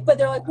it's like, but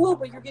they're like, well,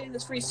 but you're getting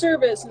this free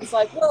service. And it's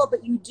like, well,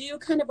 but you do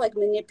kind of like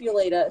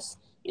manipulate us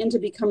into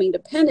becoming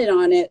dependent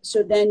on it,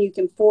 so then you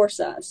can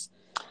force us.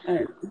 I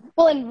don't know.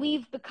 Well, and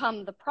we've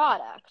become the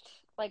product.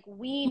 Like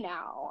we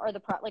now are the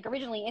product. Like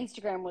originally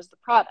Instagram was the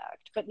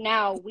product, but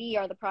now we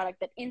are the product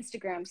that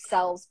Instagram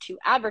sells to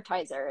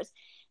advertisers.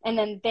 And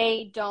then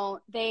they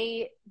don't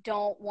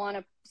want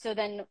to. So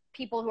then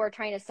people who are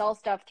trying to sell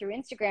stuff through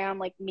Instagram,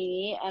 like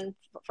me and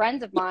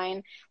friends of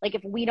mine, like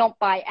if we don't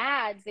buy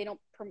ads, they don't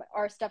promote,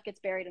 our stuff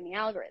gets buried in the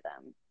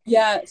algorithm.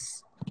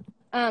 Yes.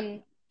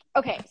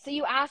 Okay. So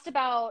you asked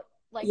about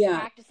like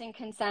practicing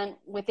consent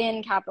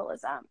within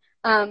capitalism.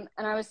 And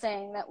I was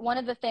saying that one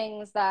of the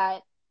things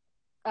that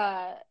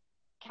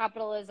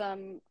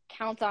capitalism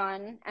counts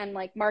on and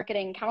like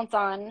marketing counts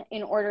on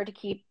in order to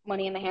keep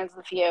money in the hands of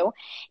the few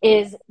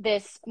is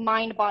this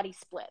mind-body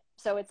split.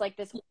 So it's like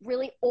this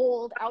really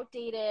old,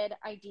 outdated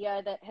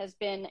idea that has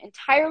been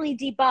entirely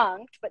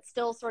debunked, but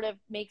still sort of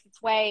makes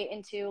its way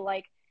into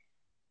like,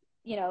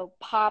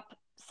 pop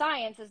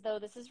science as though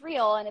this is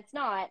real, and it's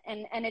not.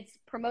 And it's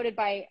promoted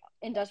by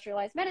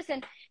industrialized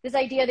medicine, this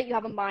idea that you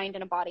have a mind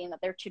and a body and that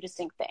they're two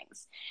distinct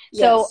things.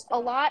 Yes. So a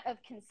lot of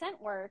consent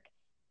work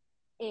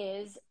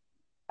is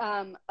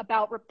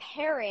about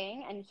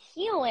repairing and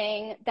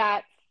healing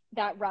that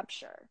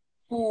rupture.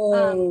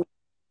 And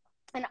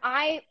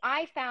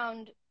I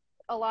found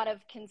a lot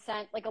of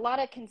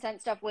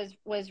consent stuff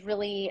was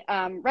really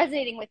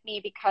resonating with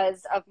me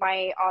because of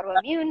my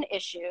autoimmune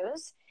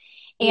issues.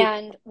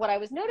 And what I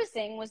was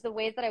noticing was the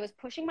ways that I was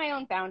pushing my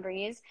own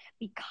boundaries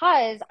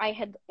because I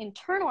had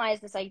internalized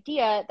this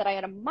idea that I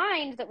had a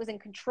mind that was in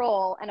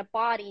control and a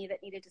body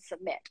that needed to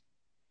submit.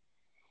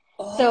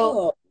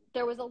 So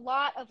there was a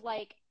lot of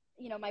like,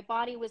 my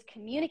body was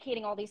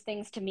communicating all these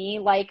things to me,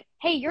 like,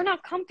 hey, you're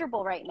not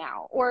comfortable right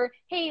now. Or,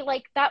 hey,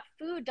 like that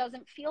food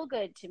doesn't feel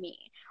good to me.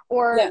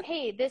 Or,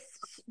 hey, this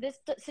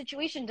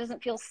situation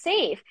doesn't feel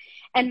safe.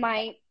 And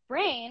my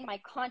brain, my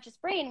conscious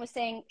brain was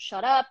saying,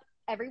 shut up.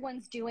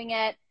 Everyone's doing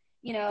it.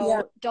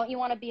 Don't you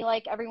want to be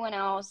like everyone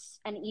else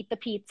and eat the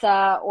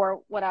pizza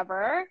or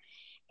whatever?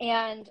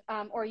 And,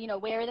 or,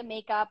 wear the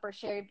makeup or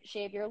shave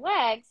your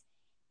legs.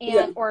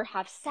 And or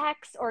have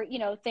sex or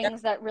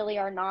things that really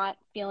are not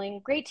feeling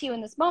great to you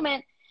in this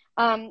moment,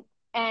 and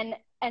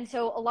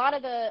so a lot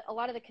of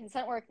the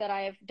consent work that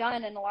I've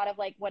done and a lot of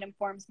like what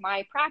informs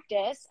my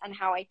practice and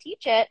how I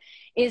teach it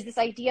is this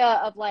idea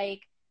of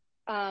like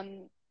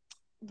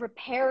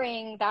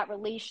repairing that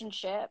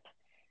relationship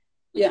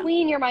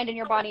between your mind and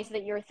your body so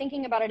that you're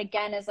thinking about it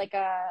again as like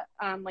a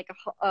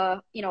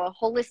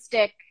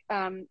holistic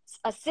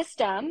a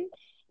system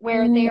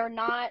where they are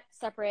not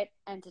separate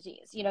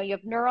entities. You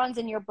have neurons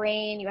in your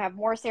brain, you have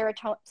more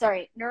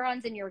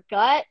neurons in your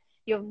gut,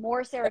 you have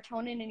more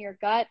serotonin in your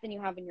gut than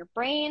you have in your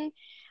brain.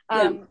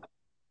 A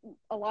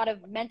lot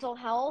of mental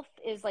health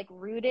is like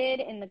rooted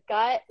in the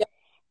gut,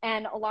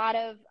 and a lot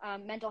of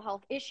mental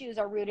health issues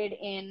are rooted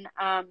in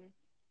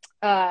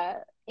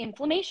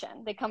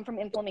inflammation. They come from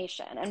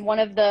inflammation. And one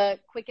of the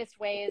quickest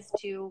ways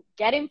to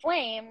get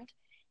inflamed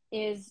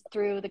is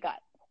through the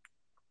gut.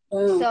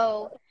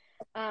 So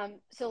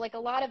like a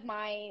lot of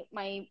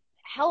my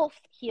health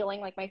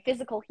healing, like my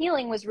physical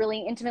healing was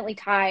really intimately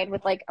tied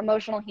with like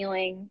emotional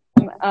healing,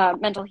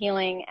 mental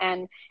healing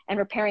and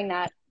repairing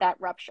that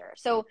rupture.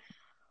 So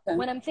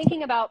when I'm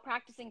thinking about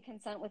practicing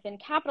consent within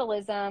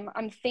capitalism,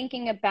 I'm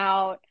thinking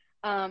about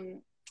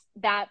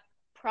that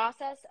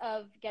process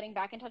of getting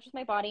back in touch with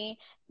my body,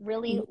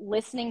 really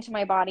listening to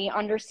my body,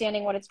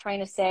 understanding what it's trying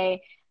to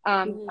say,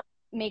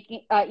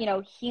 making,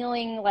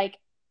 healing like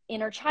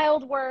inner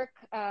child work,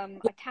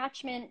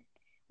 attachment,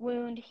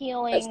 wound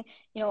healing,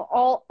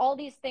 all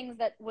these things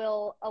that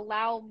will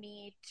allow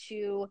me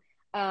to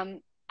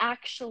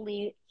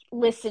actually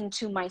listen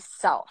to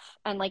myself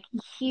and like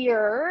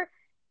hear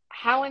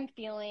how I'm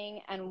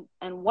feeling and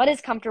what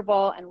is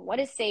comfortable and what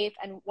is safe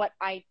and what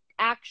I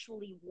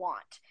actually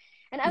want.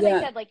 And as I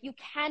said, like you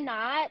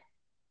cannot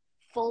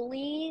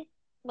fully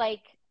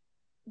like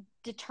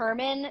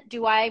determine,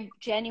 do I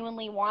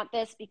genuinely want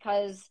this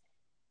because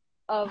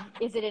of,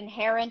 is it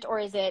inherent or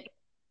is it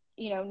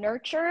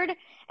nurtured.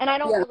 And I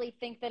don't Yeah. really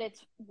think that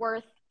it's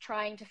worth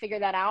trying to figure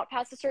that out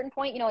past a certain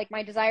point. Like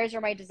my desires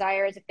are my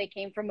desires. If they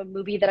came from a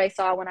movie that I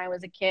saw when I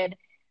was a kid,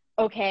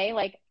 okay,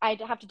 like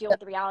I'd have to deal with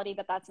the reality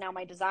that that's now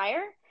my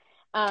desire.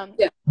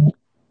 Yeah.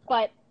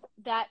 But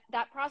that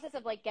process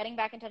of like getting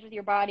back in touch with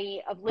your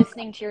body, of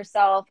listening to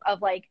yourself,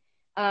 of like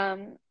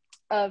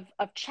of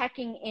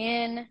checking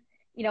in,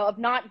 of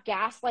not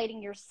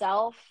gaslighting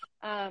yourself,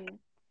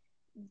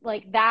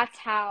 like that's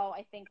how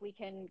I think we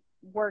can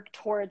work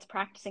towards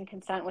practicing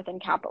consent within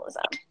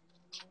capitalism.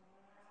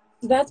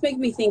 That's making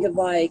me think of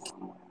like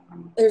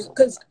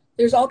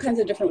there's all kinds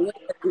of different ways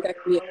I think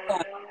that can be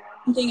applied.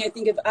 One thing I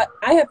think of,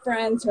 I have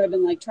friends who have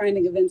been like trying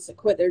to convince to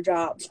quit their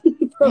jobs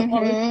for a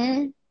long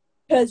time,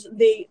 because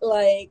they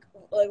like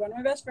one of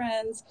my best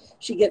friends,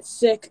 she gets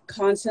sick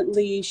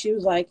constantly. She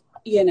was like,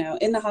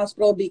 in the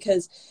hospital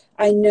because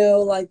I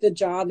know like the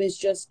job is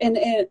just, and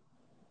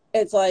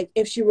it's like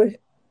if she would,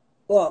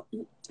 well,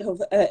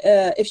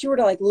 if she were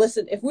to like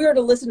listen, if we were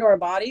to listen to our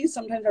bodies,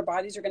 sometimes our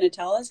bodies are going to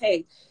tell us,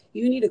 hey,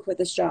 you need to quit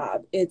this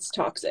job. It's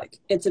toxic.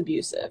 It's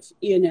abusive,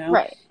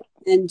 Right.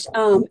 And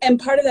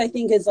part of that I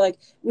think is like,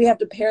 we have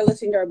to pair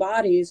listening to our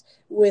bodies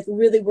with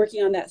really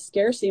working on that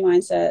scarcity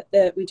mindset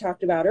that we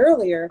talked about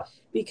earlier,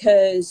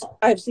 because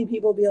I've seen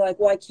people be like,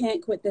 well, I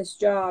can't quit this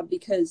job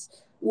because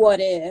what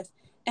if?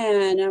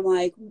 And I'm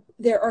like,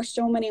 there are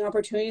so many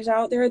opportunities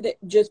out there that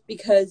just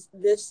because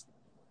this,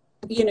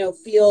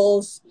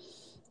 feels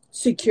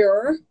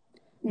secure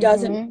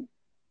doesn't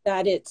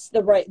that it's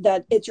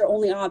that it's your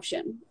only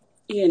option.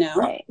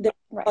 Right. There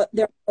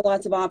are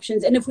lots of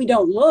options, and if we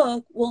don't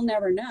look, we'll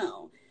never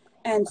know.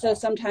 And so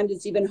sometimes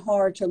it's even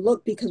hard to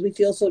look because we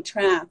feel so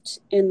trapped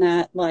in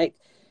that, like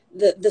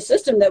the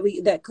system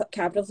that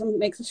capitalism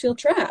makes us feel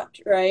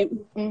trapped, right?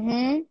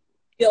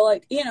 Feel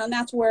like, and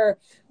that's where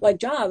like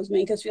jobs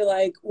make us feel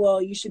like,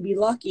 well, you should be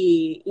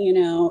lucky,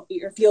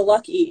 or feel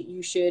lucky,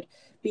 you should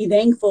be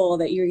thankful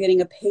that you're getting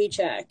a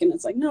paycheck. And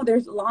it's like, no,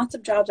 there's lots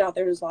of jobs out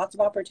there, there's lots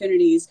of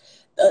opportunities,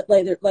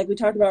 like we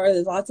talked about earlier,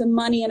 there's lots of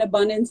money and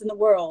abundance in the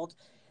world,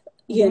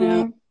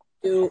 to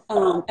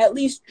at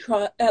least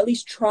try,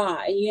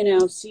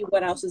 see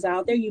what else is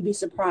out there. You'd be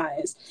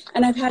surprised.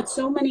 And I've had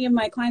so many of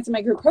my clients in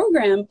my group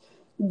program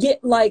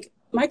get like,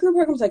 my group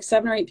program's like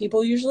 7 or 8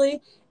 people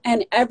usually,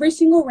 and every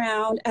single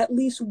round, at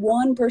least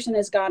one person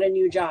has got a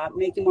new job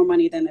making more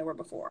money than they were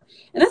before.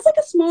 And that's like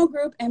a small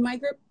group, and my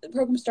group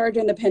program started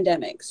during the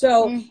pandemic.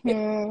 So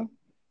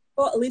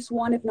at least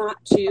one, if not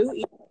two,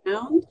 each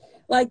round.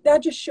 Like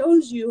that just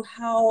shows you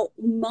how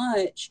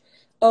much,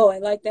 I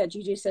like that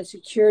GJ said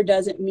secure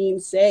doesn't mean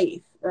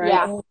safe, right?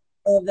 Yeah. All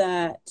of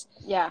that.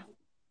 Yeah.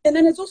 And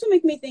then it's also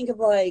making me think of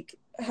like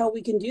how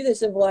we can do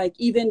this, of like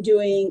even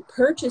doing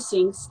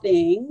purchasing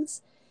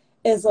things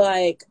is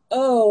like,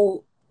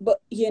 but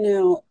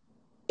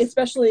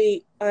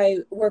especially I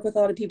work with a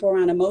lot of people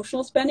around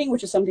emotional spending,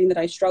 which is something that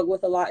I struggle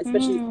with a lot,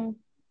 especially when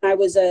I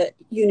was a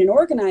union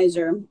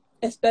organizer,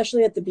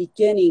 especially at the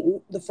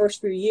beginning, the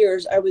first few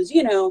years. I was,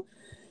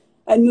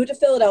 I moved to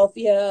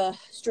Philadelphia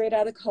straight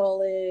out of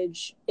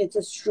college. It's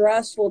a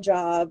stressful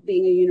job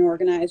being a union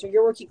organizer.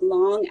 You're working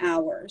long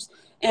hours,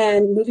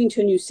 and moving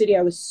to a new city,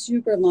 I was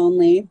super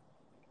lonely.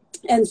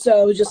 And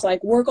so just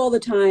like work all the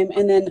time.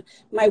 And then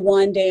my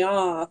one day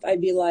off,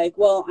 I'd be like,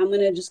 well, I'm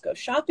going to just go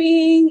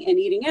shopping and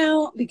eating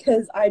out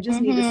because I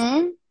just need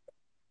to.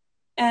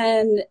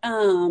 And,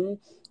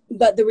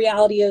 but the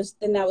reality is,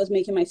 then that was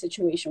making my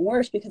situation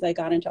worse because I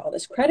got into all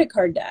this credit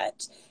card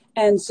debt.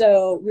 And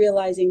so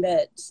realizing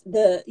that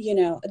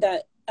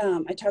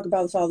I talk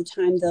about this all the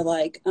time,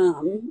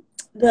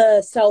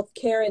 the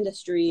self-care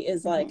industry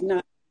is like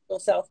not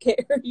self-care,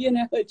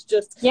 it's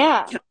just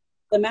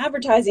them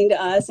advertising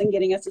to us and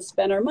getting us to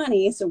spend our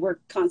money. So we're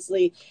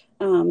constantly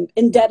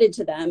indebted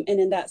to them and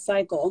in that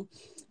cycle.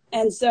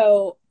 And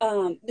so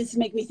this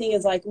make me think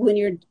is like when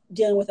you're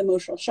dealing with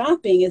emotional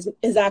shopping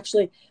is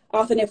actually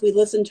often, if we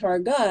listen to our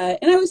gut,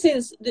 and I would say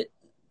this,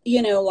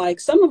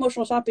 like some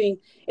emotional shopping,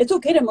 it's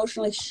okay to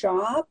emotionally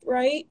shop,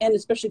 right? And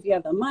especially if you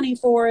have the money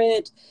for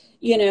it,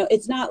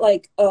 it's not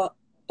like a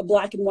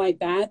black and white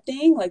bad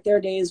thing. Like there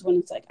are days when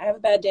it's like, I have a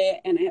bad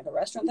day and I have a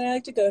restaurant that I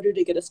like to go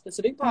to get a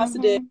specific pasta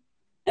dish.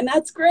 And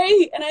that's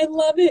great. And I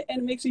love it.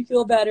 And it makes me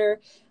feel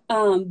better.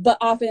 But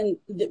often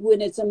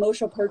when it's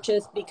emotional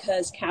purchase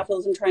because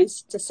capitalism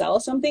tries to sell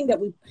us something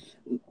that we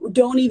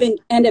don't even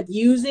end up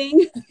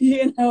using,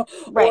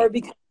 or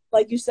because,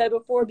 like you said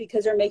before,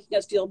 because they're making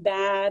us feel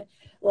bad,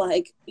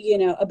 like,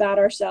 about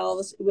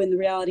ourselves, when the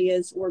reality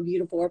is we're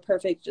beautiful or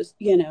perfect, just,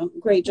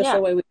 great, just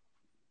the way we.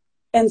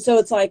 And so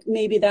it's like,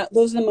 maybe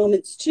those are the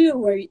moments too,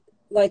 where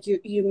like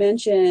you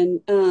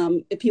mentioned,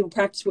 if people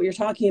practice what you're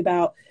talking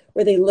about,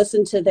 where they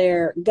listen to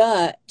their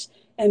gut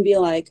and be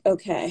like,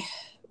 okay,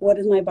 what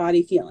is my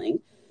body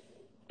feeling?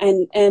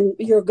 And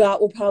your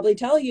gut will probably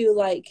tell you,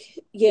 like,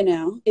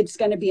 it's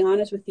going to be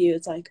honest with you.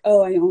 It's like,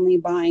 I'm only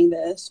buying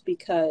this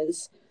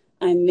because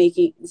I'm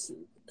making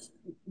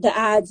the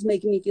ads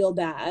making me feel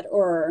bad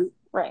or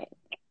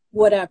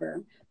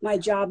whatever. my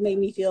job made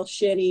me feel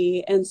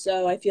shitty. And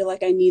so I feel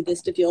like I need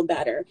this to feel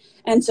better.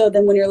 And so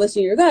then when you're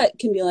listening to your gut, it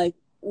can be like,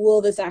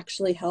 will this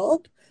actually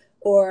help?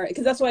 Or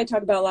because that's what I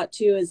talk about a lot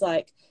too, is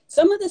like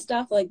some of the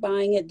stuff like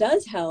buying it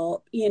does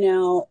help,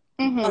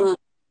 Mm-hmm.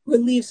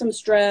 relieve some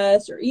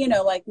stress or,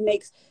 like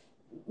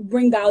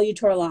bring value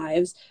to our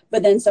lives.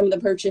 But then some of the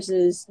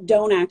purchases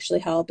don't actually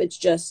help. It's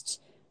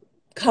just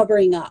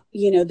covering up,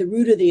 the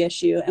root of the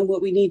issue. And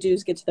what we need to do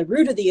is get to the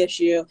root of the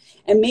issue.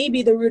 And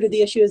maybe the root of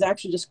the issue is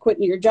actually just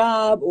quitting your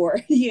job or,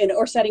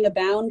 or setting a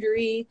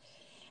boundary.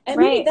 And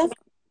maybe Right. that's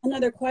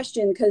another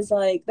question, because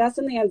like that's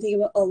something I'm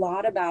thinking a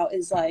lot about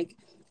is like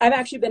I've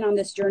actually been on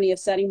this journey of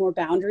setting more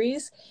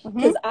boundaries Mm-hmm.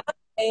 because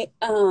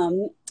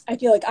I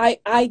feel like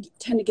I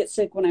tend to get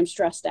sick when I'm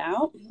stressed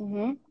out.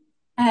 Mm-hmm.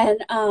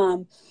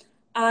 And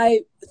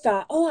I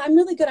thought, oh, I'm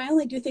really good. I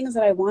only do things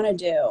that I want to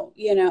do,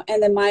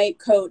 And then my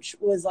coach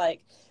was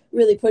like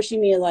really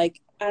pushing me, like,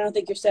 I don't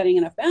think you're setting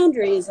enough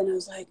boundaries. And I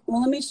was like,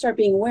 well, let me start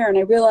being aware. And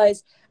I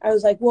realized I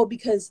was like, well,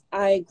 because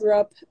I grew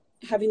up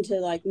having to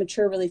like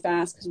mature really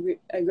fast because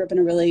I grew up in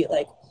a really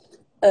like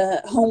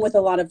home with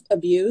a lot of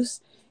abuse.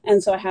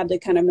 And so I had to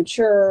kind of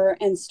mature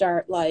and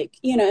start like,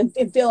 and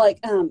feel like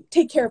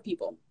take care of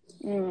people.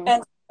 Mm.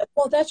 And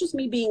well, that's just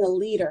me being a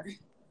leader,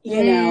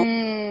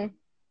 Mm.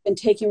 and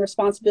taking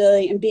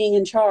responsibility and being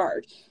in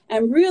charge.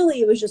 And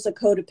really, it was just a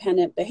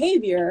codependent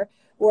behavior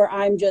where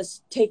I'm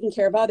just taking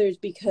care of others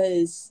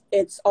because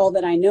it's all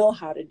that I know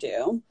how to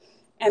do.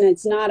 And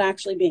it's not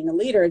actually being a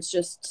leader. It's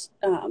just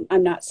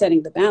I'm not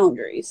setting the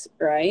boundaries,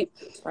 right?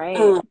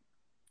 Right.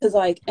 Because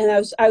like, and I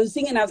was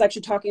thinking, I was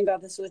actually talking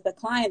about this with a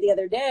client the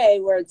other day,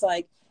 where it's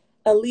like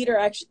a leader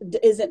actually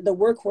isn't the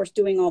workhorse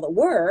doing all the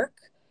work.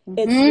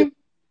 It's Mm-hmm.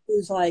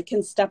 who's like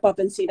can step up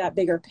and see that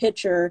bigger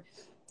picture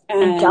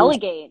And and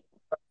delegate.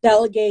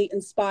 delegate,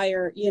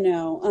 inspire,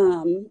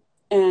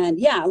 and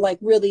yeah, like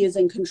really is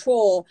in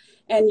control.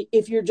 And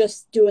if you're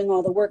just doing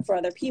all the work for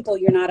other people,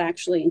 you're not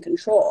actually in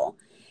control.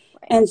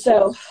 Right. And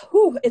so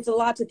it's a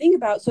lot to think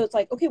about. So it's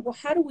like, okay, well,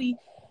 how do we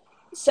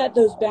set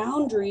those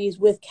boundaries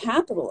with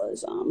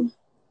capitalism?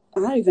 I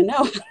don't even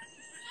know.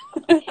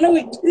 How do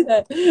we do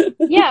that?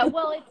 Yeah,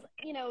 well, it's,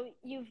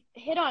 you've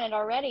hit on it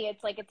already.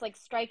 It's like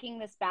striking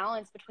this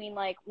balance between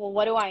like, well,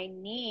 what do I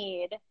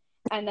need?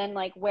 And then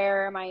like,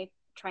 where am I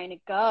trying to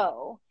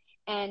go?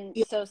 And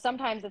Yeah, so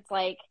sometimes it's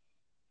like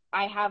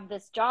I have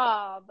this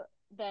job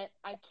that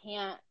I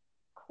can't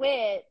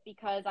quit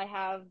because I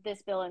have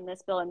this bill and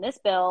this bill and this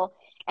bill.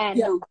 And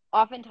yeah,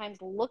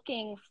 oftentimes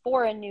looking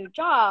for a new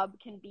job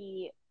can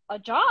be a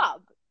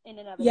job in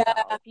and of yeah,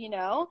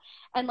 itself.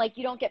 And like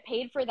you don't get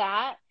paid for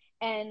that.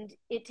 And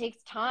it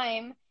takes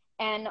time.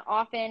 And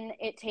often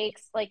it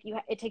takes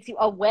it takes you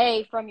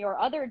away from your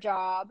other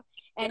job.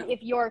 And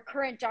if your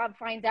current job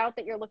finds out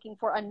that you're looking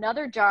for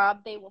another job,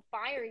 they will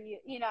fire you.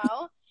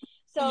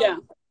 So yeah,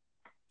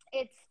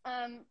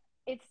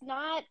 it's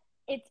not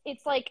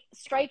it's like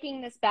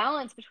striking this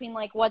balance between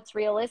like what's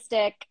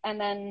realistic and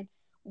then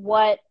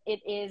what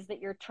it is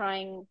that you're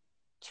trying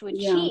to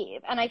yeah,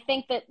 achieve. And I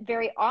think that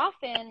very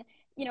often,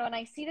 and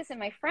I see this in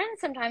my friends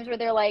sometimes where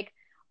they're like,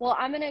 well,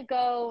 I'm going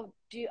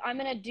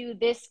to do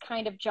this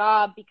kind of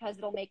job because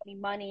it'll make me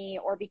money,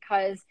 or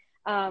because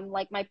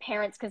like my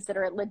parents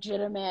consider it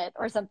legitimate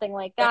or something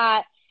like yeah,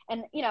 that.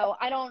 And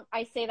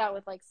I say that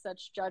with like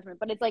such judgment,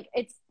 but it's like,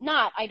 it's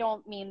not, I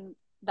don't mean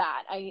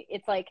that.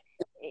 It's like,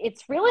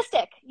 it's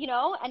realistic,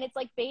 and it's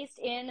like based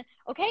in,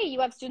 okay, you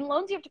have student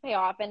loans you have to pay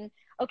off. And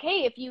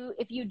okay, if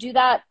you do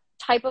that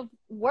type of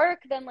work,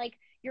 then like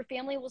your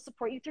family will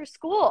support you through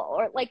school,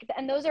 or like,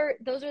 and those are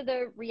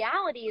the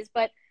realities.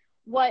 But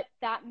what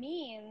that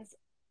means,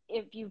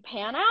 if you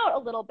pan out a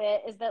little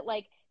bit, is that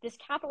like this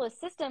capitalist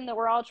system that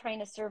we're all trying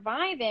to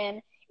survive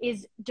in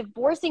is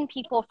divorcing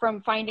people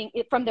from finding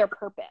it, from their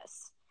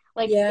purpose.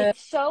 Like yeah,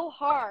 it's so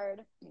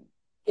hard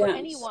for yes,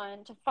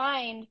 anyone to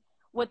find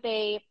what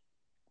they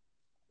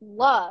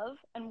love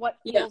and what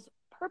yeah, feels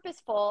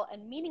purposeful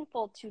and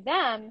meaningful to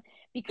them, yeah,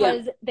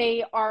 because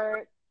they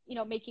are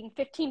making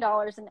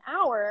 $15 an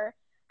hour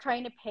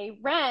trying to pay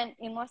rent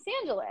in Los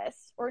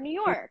Angeles or New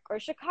York or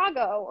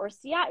Chicago or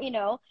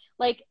Seattle.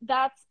 Like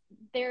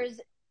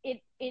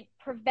it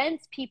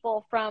prevents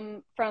people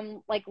from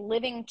like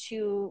living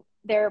to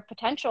their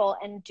potential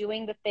and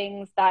doing the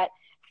things that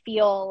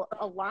feel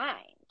aligned.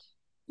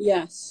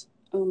 yes.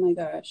 Oh my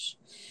gosh.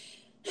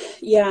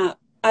 Yeah,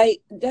 I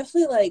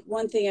definitely like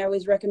one thing I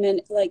always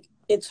recommend, like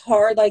it's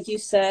hard, like you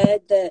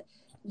said, that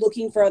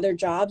looking for other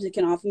jobs, it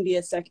can often be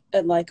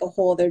like a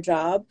whole other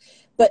job.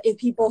 But if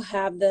people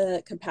have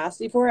the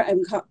capacity for it,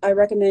 I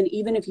recommend,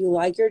 even if you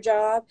like your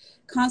job,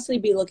 constantly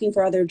be looking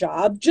for other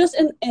jobs, just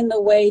in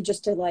the way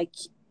just to like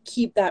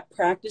keep that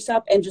practice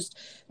up and just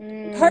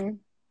part Mm,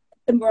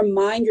 and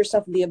remind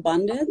yourself of the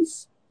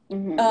abundance. Um,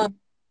 mm-hmm.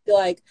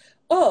 like,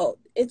 oh,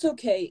 it's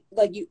okay.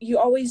 Like you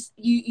always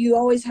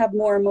have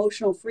more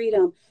emotional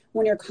freedom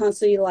when you're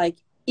constantly like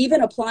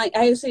even applying. I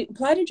always say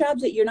apply to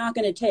jobs that you're not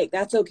going to take.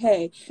 That's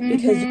okay,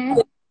 because you Mm-hmm.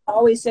 can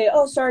always say,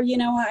 oh, sorry,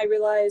 I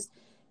realized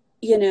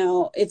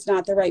it's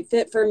not the right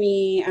fit for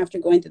me after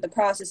going through the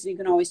process. You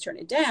can always turn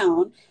it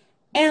down.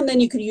 And then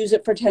you could use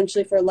it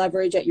potentially for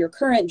leverage at your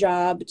current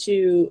job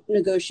to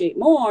negotiate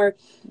more,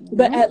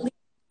 but Mm-hmm. at least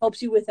it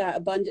helps you with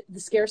that the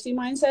scarcity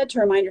mindset to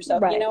remind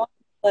yourself, Right.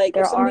 like if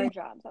There are something,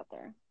 jobs out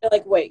there.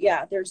 like, wait,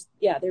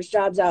 there's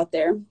jobs out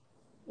there.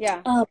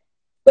 Yeah. Um,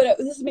 but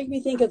this makes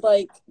me think of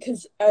like,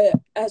 because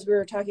as we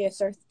were talking, I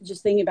started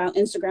just thinking about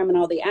Instagram and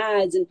all the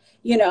ads, and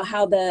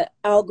how the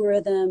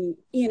algorithm.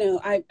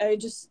 I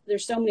just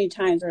there's so many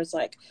times where it's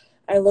like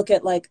I look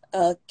at like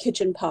a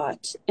kitchen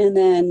pot, and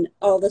then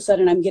all of a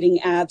sudden I'm getting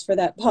ads for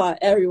that pot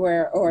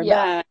everywhere, or Yeah.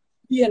 that,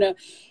 you know.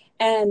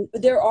 And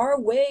there are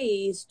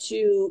ways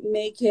to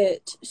make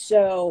it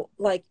so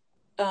like,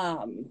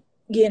 I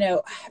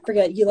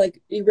forget, you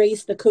like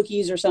erase the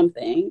cookies or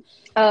something.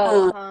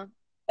 Oh, Um, uh-huh.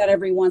 that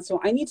every once in a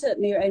while.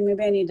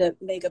 Maybe I need to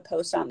make a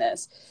post on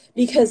this,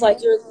 because Mm-hmm.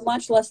 like you're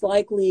much less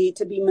likely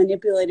to be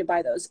manipulated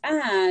by those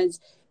ads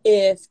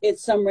if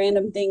it's some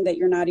random thing that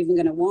you're not even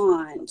going to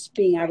want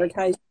being Right.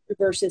 advertised,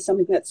 versus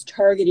something that's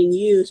targeting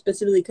you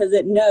specifically because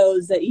it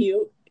knows that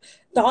you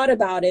thought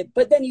about it,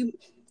 but then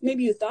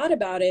you thought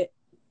about it,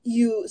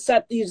 you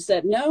said,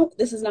 no,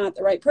 this is not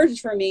the right purchase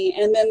for me,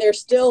 and then they're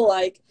still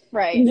like,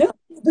 Right. no,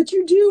 but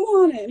you do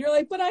want it, and you're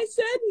like, but I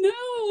said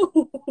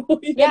no.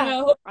 you Yeah,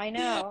 know I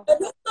know. and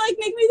that's like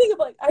make me think of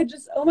like,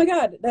 oh my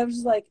god, that was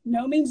just like,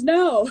 no means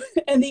no.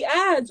 And the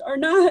ads are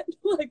not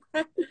like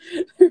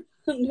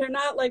they're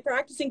not like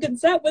practicing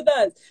consent with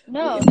us.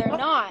 No, they're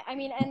not. I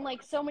mean, and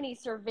like so many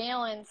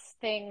surveillance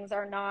things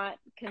are not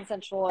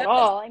consensual at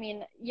all. I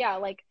mean, yeah,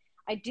 like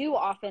I do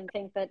often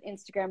think that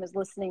Instagram is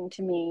listening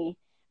to me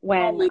Oh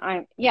when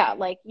my yeah,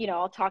 like,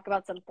 I'll talk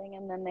about something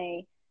and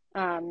then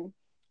um,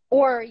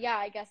 or yeah,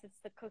 I guess it's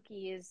the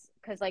cookies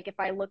because like if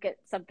I look at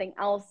something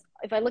else,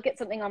 if I look at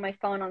something on my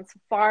phone on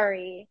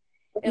Safari,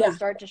 it'll yeah,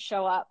 start to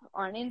show up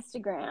on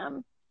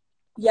Instagram.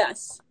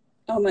 yes,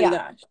 oh my Yeah.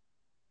 gosh.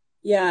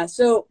 Yeah,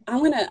 so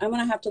I'm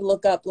gonna have to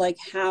look up like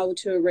how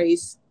to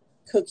erase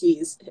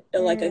cookies,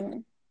 like a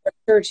Mm,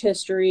 search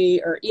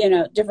history, or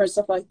different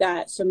stuff like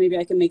that. So maybe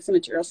I can make some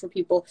materials for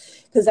people,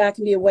 because that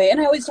can be a way.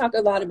 And I always talk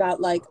a lot about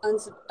like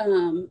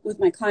with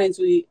my clients,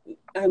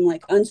 I'm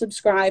like,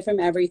 unsubscribe from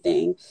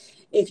everything.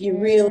 If you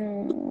really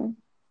mm,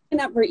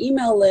 sign up for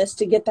email list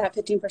to get that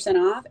 15%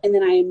 off, and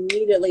then I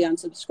immediately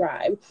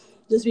unsubscribe,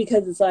 just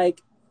because it's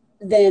like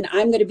then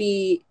I'm going to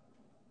be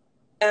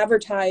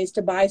advertised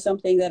to buy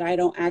something that I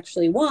don't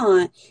actually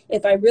want.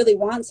 If I really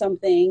want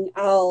something,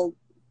 I'll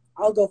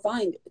go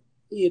find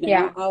it.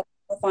 yeah. I'll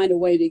find a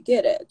way to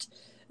get it.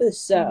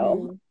 So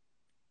Mm-hmm.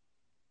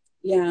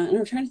 yeah, and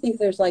I'm trying to think if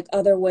there's like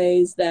other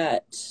ways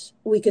that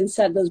we can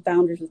set those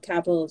boundaries with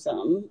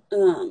capitalism.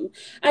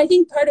 I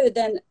think part of it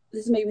then,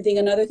 this made me think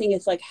another thing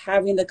is like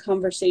having the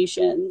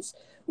conversations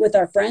with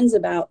our friends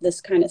about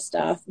this kind of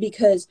stuff,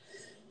 because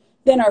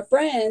then our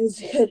friends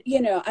could,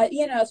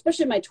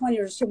 especially in my 20s,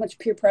 there's so much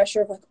peer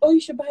pressure of like, oh, you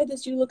should buy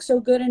this, you look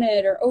so good in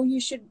it, or oh, you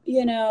should,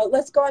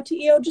 let's go out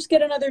to, just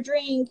get another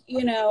drink,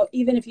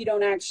 even if you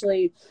don't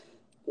actually,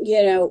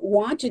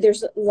 want to.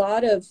 There's a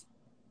lot of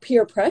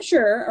peer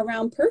pressure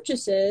around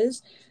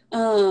purchases,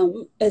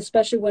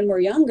 especially when we're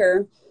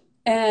younger.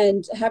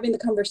 And having the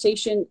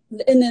conversation,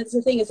 and that's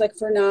the thing is like,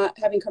 for not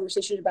having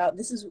conversations about,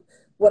 this is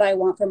what I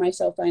want for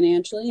myself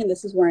financially, and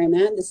this is where I'm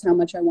at, this is how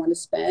much I want to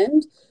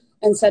spend,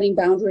 and setting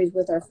boundaries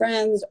with our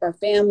friends, our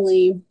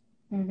family,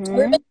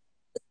 or even Mm-hmm.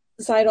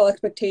 societal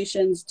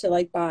expectations to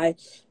like buy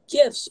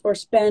gifts or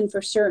spend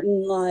for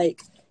certain,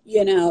 like,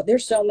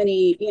 there's so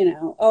many,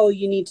 oh,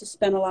 you need to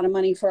spend a lot of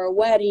money for a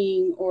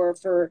wedding, or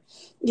for,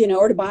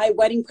 or to buy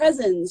wedding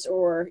presents,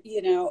 or,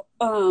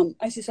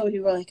 I see some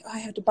people are like, oh, I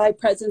have to buy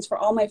presents for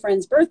all my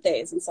friends'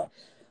 birthdays. And so,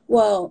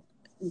 well,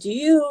 do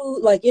you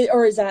like it,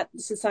 or is that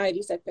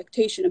society's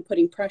expectation of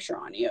putting pressure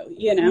on you,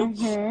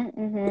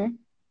 Mm-hmm. Mm-hmm.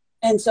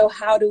 And so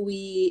how do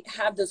we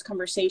have those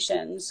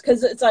conversations?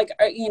 Because it's like,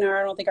 I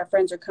don't think our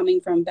friends are coming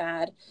from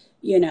bad,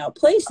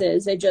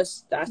 places. They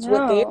just, that's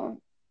what they No.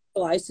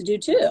 realize to do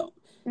too, you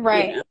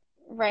Right. know?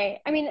 Right.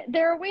 I mean,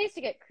 there are ways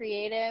to get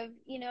creative,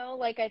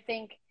 like I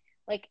think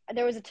like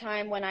there was a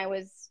time when I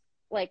was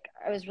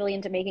really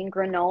into making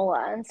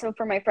granola. And so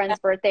for my friends'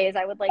 birthdays,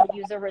 I would like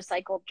use a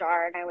recycled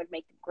jar and I would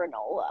make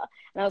granola.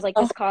 And I was like,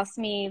 Oh, this cost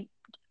me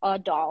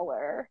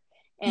 $1.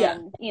 yeah,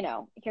 And,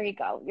 here you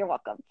go. You're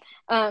welcome.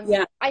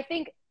 yeah, I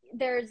think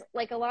there's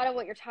like a lot of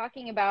what you're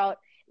talking about.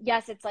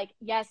 Yes, it's like,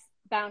 yes,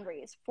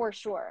 boundaries for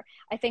sure.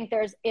 I think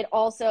it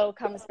also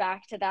comes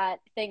back to that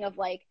thing of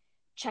like,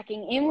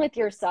 checking in with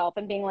yourself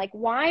and being like,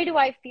 why do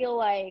I feel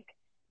like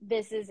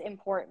this is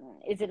important?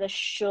 Is it a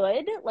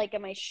should? Like,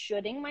 am I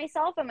shoulding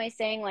myself? Am I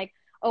saying like,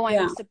 oh, I'm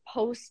yeah,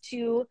 supposed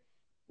to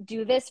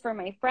do this for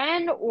my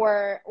friend,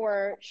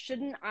 or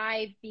shouldn't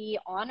I be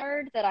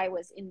honored that I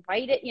was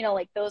invited?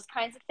 Like those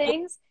kinds of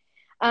things.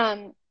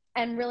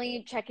 And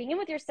really checking in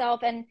with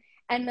yourself, and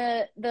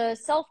the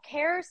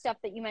self-care stuff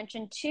that you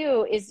mentioned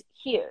too is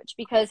huge,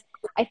 because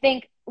I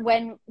think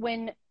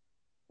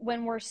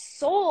when we're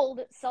sold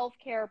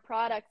self-care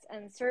products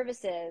and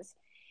services,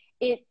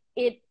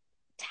 it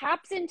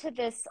taps into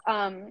this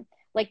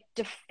like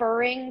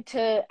deferring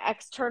to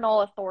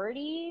external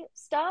authority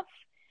stuff,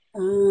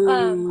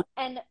 And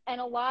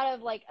a lot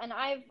of like, and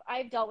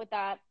I've dealt with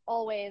that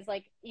always,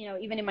 like, you know,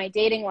 even in my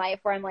dating life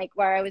where I'm like,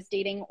 where I was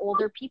dating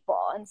older people.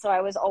 And so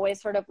I was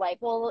always sort of like,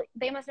 well,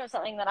 they must know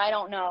something that I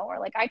don't know, or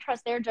like, I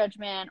trust their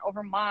judgment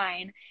over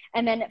mine.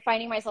 And then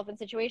finding myself in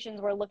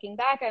situations where looking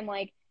back, I'm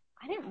like,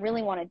 I didn't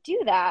really want to do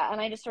that.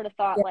 And I just sort of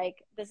thought Yeah.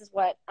 like, this is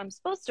what I'm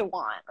supposed to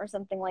want or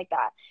something like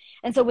that.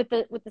 And so with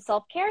the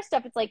self-care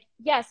stuff, it's like,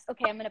 yes,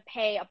 okay, I'm going to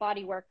pay a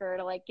body worker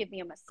to like give me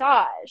a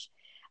massage.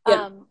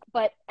 Yeah.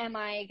 But am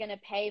I going to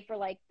pay for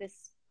like this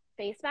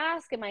face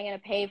mask? Am I going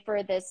to pay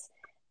for this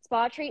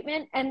spa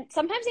treatment? And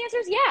sometimes the answer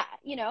is yeah,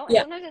 you know, and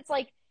Yeah. sometimes it's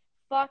like,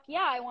 fuck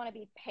yeah, I want to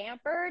be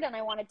pampered and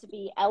I want it to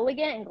be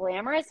elegant and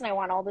glamorous and I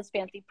want all this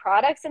fancy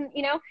products and,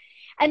 you know,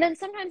 and then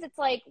sometimes it's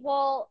like,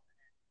 well,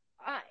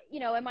 you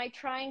know, am I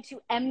trying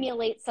to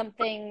emulate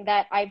something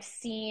that I've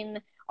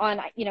seen on,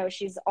 you know,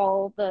 she's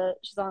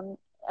on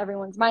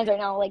everyone's minds right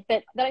now, like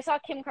that I saw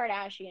Kim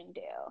Kardashian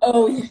do,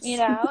 Oh, you yes.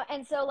 know?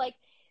 And so like,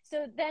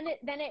 so then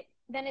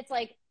it's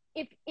like,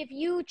 if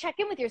you check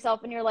in with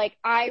yourself and you're like,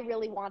 I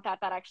really want that,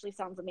 that actually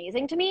sounds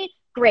amazing to me,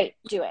 great,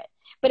 do it.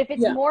 But if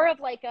it's Yeah. more of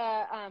like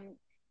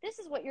this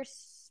is what you're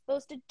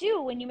supposed to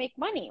do when you make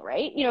money,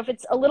 right? You know, if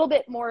it's a little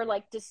bit more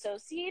like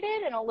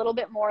dissociated and a little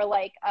bit more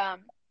like,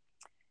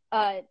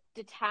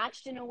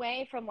 detached in a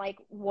way from like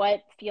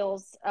what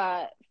feels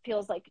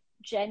like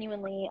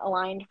genuinely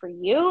aligned for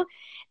you,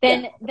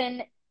 Yeah.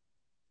 then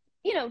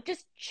you know,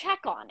 just check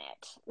on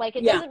it. Like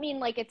it Yeah. doesn't mean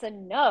like it's a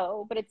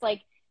no, but it's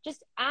like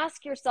just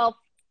ask yourself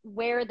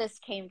where this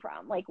came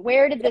from. Like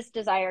where did this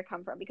desire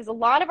come from? Because a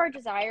lot of our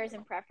desires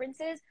and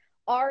preferences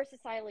are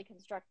societally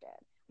constructed.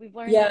 We've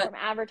learned them Yeah. from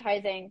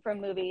advertising, from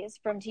movies,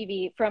 from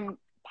TV, from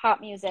pop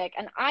music.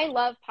 And I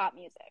love pop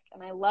music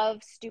and I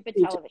love stupid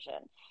Me too.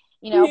 television,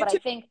 you know, Me but I too.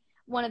 think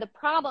one of the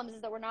problems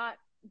is that we're not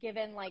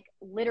given like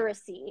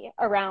literacy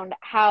around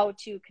how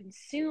to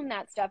consume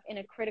that stuff in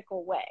a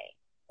critical way.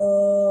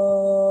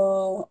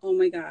 Oh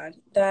my God.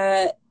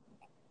 That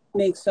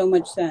makes so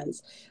much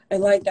sense. I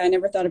like that. I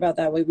never thought about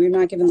that way. We're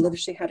not given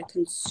literacy how to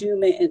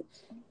consume it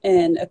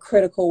in a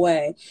critical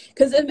way.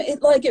 Because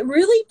it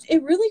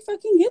really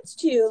fucking gets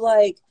to you.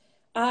 Like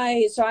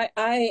I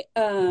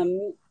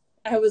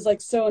was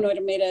like so annoyed. I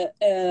made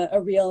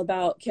a reel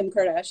about Kim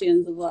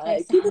Kardashian's of I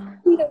like people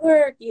saw. need to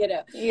work, you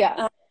know.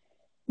 Yeah.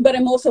 But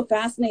I'm also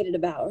fascinated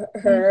about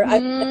her. I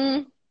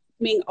Mm-hmm.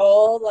 mean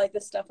all like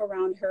the stuff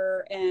around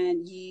her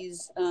and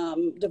Ye's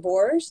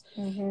divorce.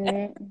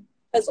 Mm-hmm.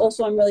 As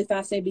also I'm really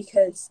fascinated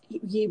because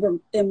he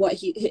and what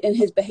he in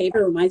his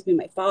behavior reminds me of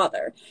my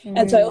father,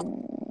 and so I also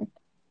Mm-hmm. have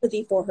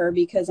empathy for her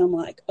because I'm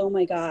like, oh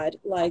my God,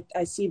 like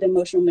I see the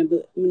emotional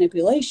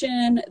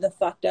manipulation, the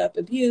fucked up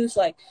abuse,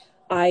 like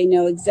I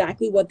know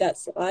exactly what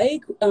that's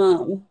like.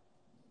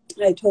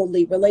 I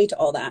totally relate to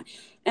all that,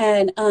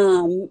 and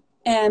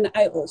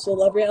I also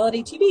love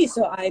reality TV,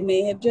 so I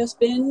may have just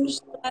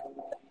binged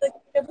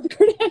like the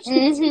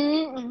Kardashians,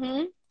 Mm-hmm.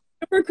 Mm-hmm.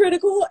 super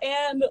critical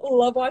and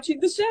love watching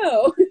the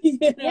show, you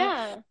know.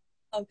 Yeah.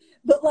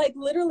 But like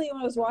literally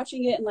when I was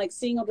watching it and like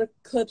seeing all the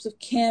clips of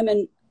Kim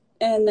and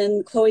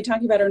then Chloe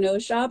talking about her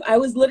nose job, I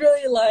was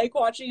literally like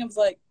watching. I was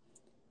like,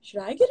 should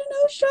I get a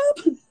nose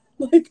job?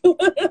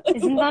 like,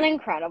 Isn't that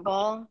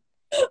incredible?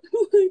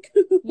 like,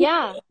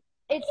 Yeah.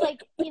 It's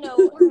like, you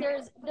know,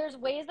 there's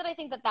ways that I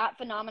think that that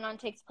phenomenon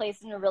takes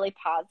place in a really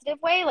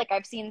positive way. Like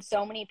I've seen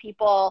so many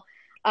people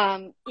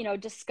you know,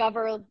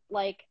 discover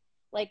like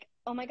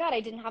oh my God, I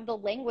didn't have the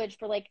language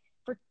for like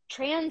for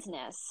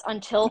transness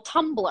until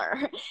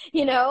Tumblr,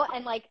 you know,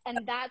 and like and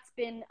that's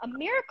been a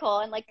miracle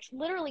and like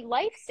literally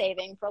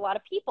life-saving for a lot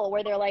of people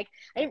where they're like,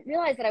 I didn't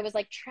realize that I was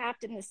like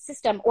trapped in this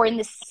system or in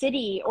this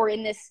city or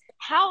in this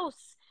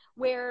house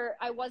where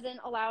I wasn't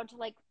allowed to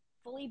like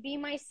fully be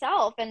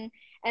myself and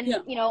yeah,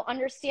 you know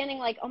understanding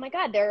like oh my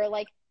God there are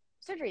like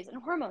surgeries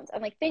and hormones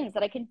and like things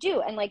that I can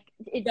do and like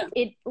yeah,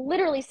 it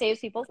literally saves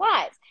people's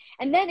lives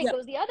and then it yeah,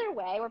 goes the other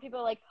way where people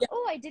are like yeah,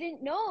 oh I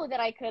didn't know that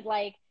I could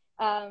like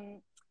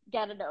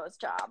get a nose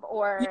job yeah,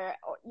 or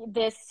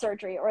this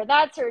surgery or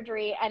that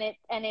surgery and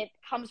it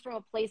comes from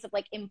a place of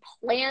like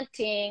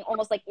implanting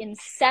almost like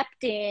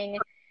incepting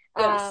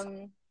yes.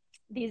 um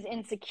these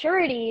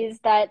insecurities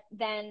that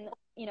then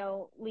you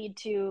know lead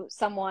to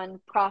someone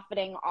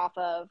profiting off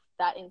of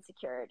that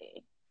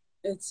insecurity.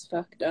 It's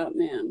fucked up,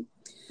 man.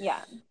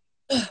 Yeah.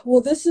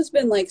 Well, this has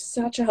been like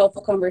such a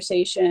helpful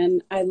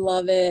conversation. I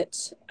love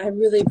it. I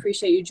really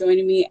appreciate you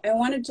joining me. I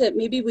wanted to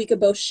maybe we could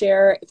both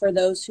share for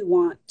those who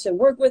want to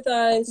work with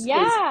us because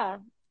Yeah.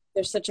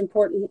 there's such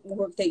important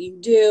work that you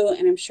do,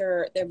 and I'm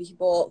sure there'll be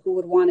people who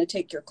would want to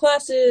take your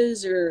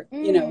classes or,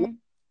 you know, Mm.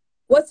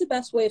 what's the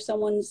best way if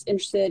someone's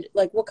interested?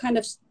 Like what kind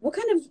of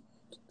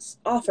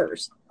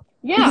offers?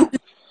 Yeah.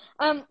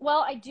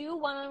 Well, I do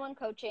one-on-one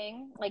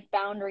coaching, like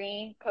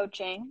boundary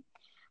coaching.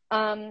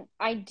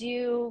 I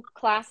do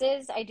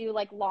classes. I do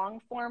like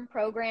long form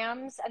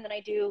programs, and then I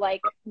do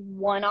like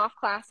one-off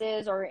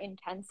classes or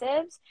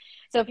intensives.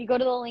 So if you go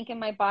to the link in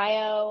my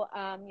bio,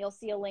 you'll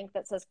see a link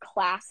that says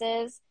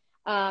classes.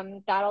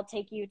 That'll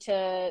take you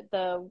to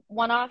the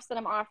one-offs that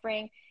I'm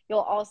offering. You'll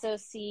also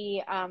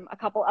see a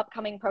couple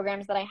upcoming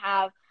programs that I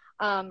have.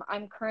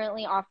 I'm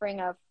currently offering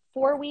a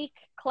 4-week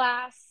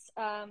class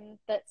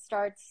that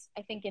starts,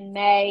 I think, in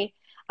May.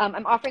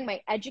 I'm offering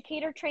my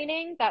educator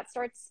training that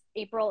starts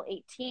April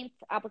 18th.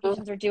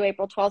 Applications are due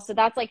April 12th. So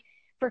that's like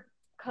for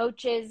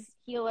coaches,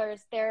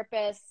 healers,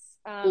 therapists,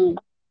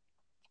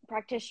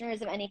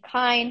 practitioners of any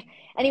kind,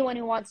 anyone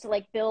who wants to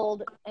like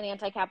build an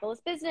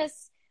anti-capitalist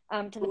business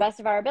to the best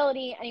of our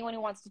ability, anyone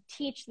who wants to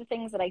teach the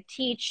things that I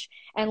teach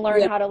and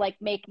learn how to like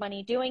make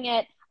money doing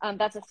it.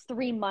 That's a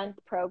 3-month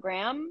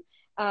program.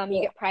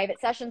 You get private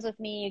sessions with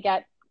me, you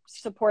get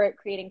support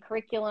creating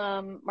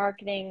curriculum,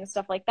 marketing,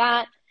 stuff like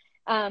that.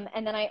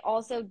 And then I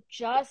also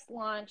just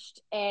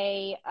launched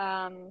a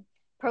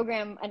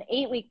program, an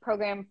 8-week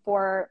program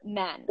for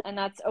men. And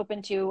that's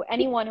open to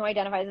anyone who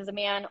identifies as a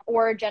man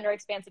or gender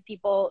expansive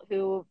people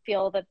who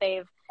feel that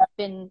they've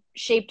been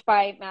shaped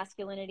by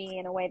masculinity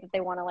in a way that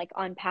they want to like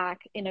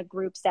unpack in a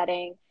group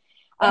setting.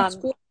 That's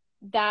cool.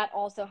 That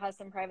also has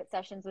some private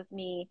sessions with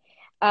me.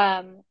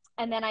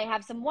 And then I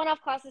have some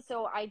one-off classes.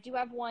 So I do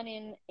have one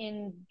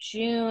in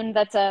June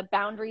that's a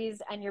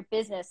boundaries and your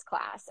business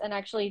class. And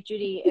actually,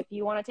 Judy, if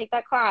you want to take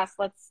that class,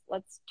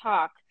 let's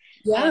talk.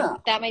 Yeah.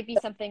 That might be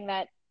something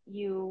that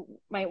you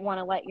might want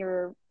to let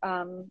your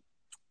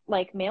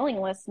like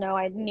mailing list know.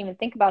 I didn't even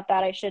think about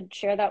that. I should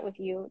share that with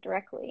you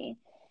directly.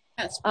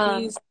 Yes,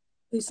 please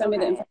send me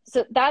the information.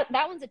 So that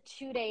one's a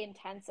 2-day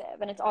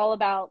intensive, and it's all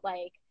about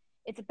like,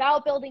 it's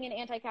about building an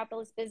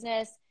anti-capitalist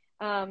business,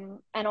 and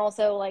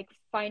also like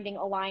finding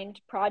aligned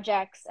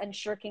projects and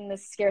shirking the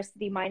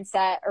scarcity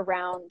mindset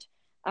around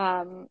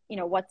you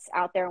know, what's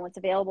out there and what's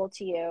available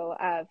to you,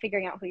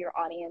 figuring out who your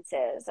audience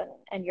is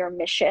and your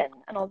mission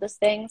and all those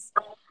things.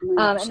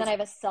 And then I have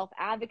a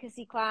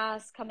self-advocacy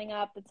class coming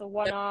up. It's a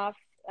one-off,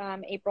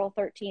 April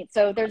 13th.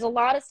 So there's a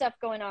lot of stuff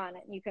going on,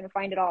 and you can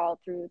find it all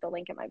through the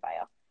link in my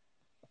bio.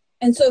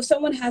 And so if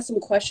someone has some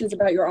questions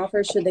about your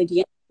offer, should they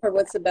DM, or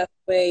what's the best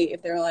way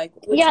if they're like,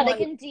 yeah, they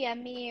can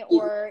DM me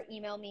or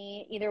email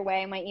me. Either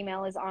way, my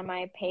email is on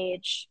my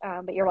page,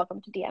 but you're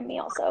welcome to DM me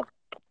also.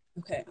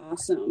 Okay,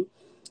 awesome.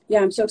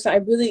 Yeah, I'm so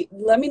excited.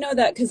 Let me know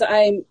that, because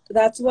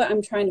that's what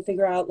I'm trying to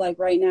figure out like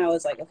right now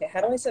is like, okay,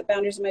 how do I set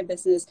boundaries in my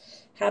business?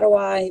 How do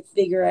I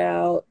figure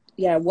out,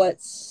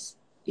 what's,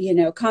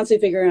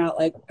 constantly figuring out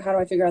like, how do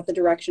I figure out the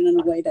direction in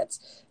a way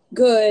that's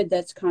good,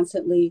 that's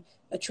constantly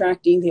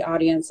attracting the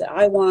audience that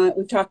I want.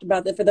 We've talked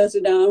about that. For those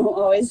who don't,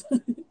 always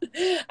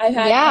I've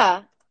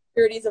had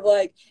insecurities of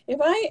like, if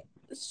I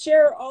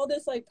share all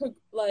this, like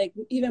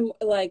even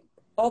like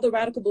all the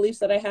radical beliefs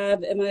that I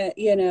have, am I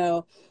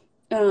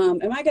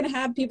going to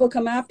have people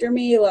come after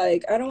me?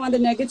 Like, I don't want the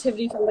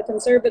negativity from the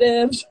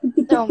conservatives.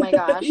 Oh my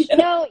gosh.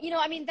 No,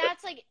 I mean,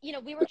 that's like,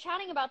 we were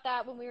chatting about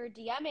that when we were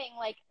DMing,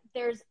 like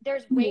there's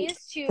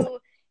ways to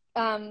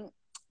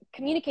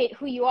communicate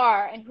who you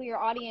are and who your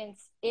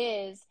audience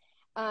is,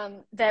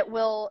 that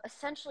will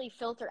essentially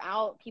filter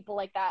out people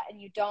like that. And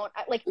you don't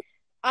like,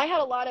 I had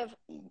a lot of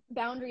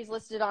boundaries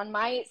listed on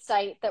my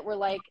site that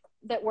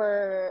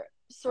were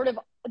sort of,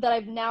 that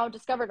I've now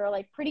discovered are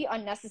like pretty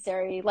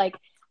unnecessary. Like,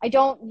 I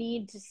don't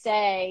need to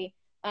say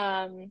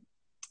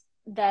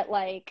that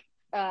like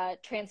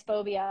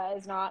transphobia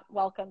is not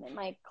welcome in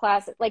my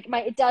class. Like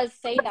it does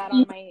say that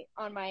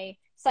on my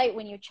site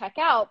when you check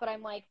out, but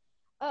I'm like,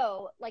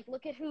 oh, like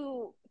look at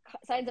who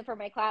signs up for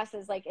my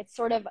classes. Like it's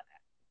sort of,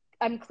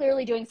 I'm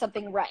clearly doing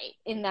something right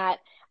in that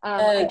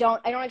I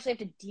don't actually have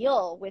to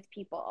deal with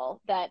people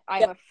that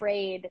I'm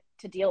afraid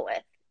to deal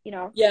with,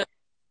 Yeah.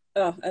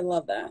 Oh, I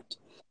love that.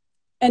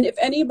 And if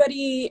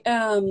anybody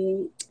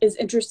is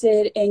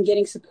interested in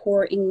getting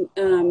support in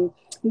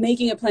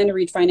making a plan to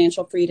reach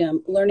financial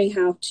freedom, learning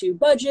how to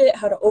budget,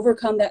 how to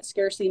overcome that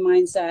scarcity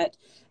mindset,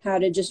 how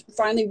to just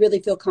finally really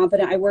feel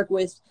confident. I work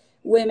with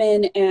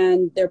women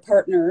and their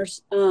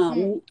partners,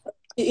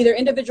 either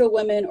individual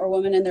women or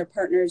women and their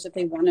partners, if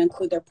they want to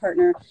include their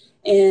partner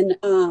in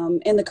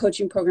the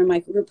coaching program, my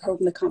group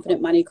program, the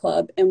Confident Money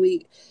Club. And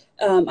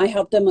I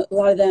help them. A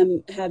lot of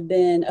them have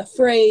been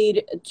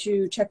afraid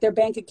to check their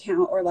bank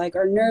account or like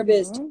are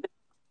nervous to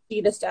see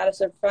the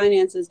status of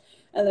finances.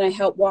 And then I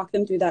help walk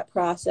them through that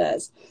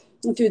process,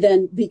 through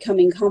then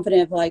becoming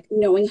confident of like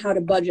knowing how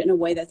to budget in a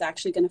way that's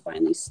actually going to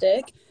finally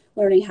stick,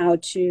 learning how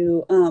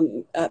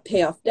to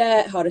pay off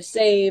debt, how to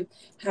save,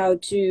 how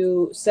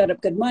to set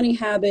up good money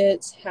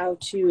habits, how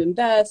to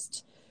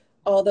invest,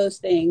 all those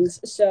things.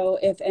 So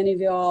if any of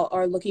y'all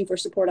are looking for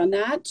support on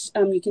that,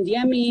 you can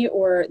DM me,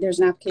 or there's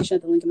an application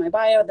at the link in my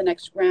bio. The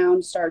next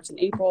round starts in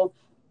April.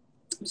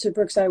 I'm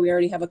super excited. We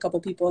already have a couple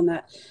people in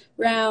that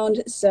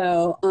round.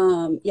 So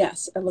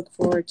yes, I look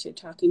forward to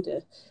talking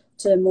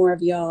to more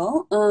of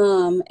y'all.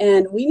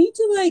 And we need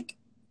to like,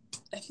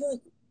 I feel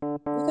like we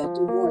got to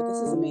do more. This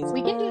is amazing.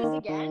 We can do this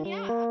again.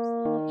 Yeah,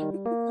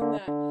 absolutely.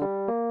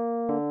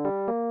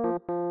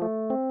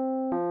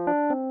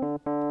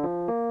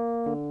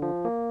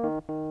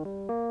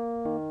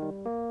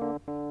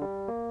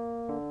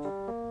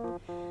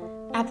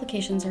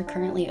 applications are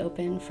currently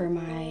open for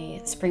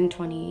my spring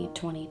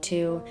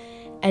 2022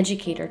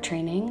 educator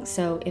training.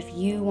 So if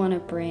you want to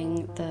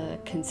bring the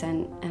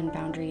consent and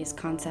boundaries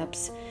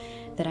concepts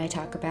that I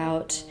talk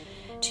about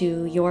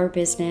to your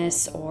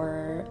business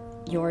or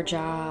your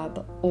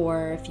job,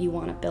 or if you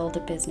want to build a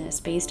business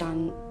based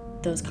on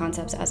those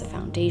concepts as a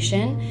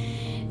foundation,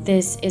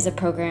 this is a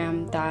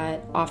program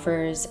that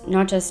offers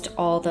not just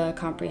all the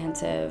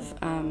comprehensive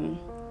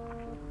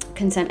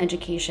consent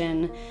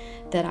education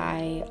that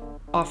I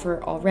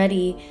offer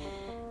already,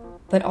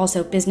 but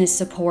also business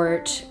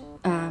support,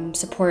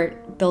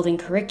 support building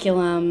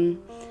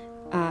curriculum,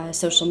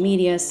 social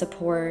media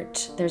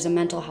support. There's a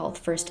mental health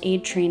first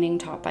aid training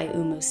taught by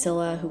Umu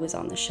Silla, who was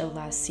on the show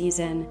last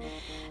season.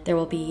 There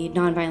will be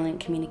nonviolent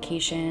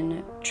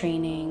communication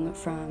training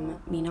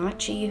from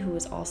Minachi, who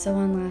was also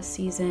on last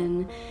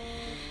season.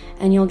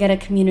 And you'll get a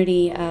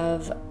community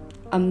of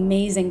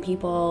amazing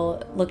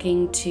people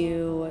looking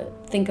to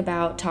think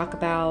about, talk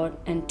about,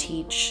 and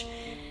teach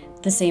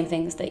the same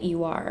things that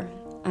you are.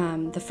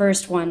 The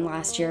first one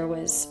last year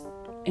was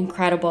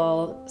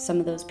incredible.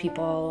 Some of those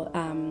people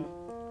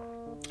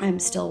I'm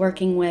still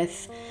working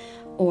with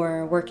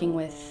or working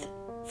with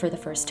for the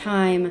first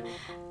time.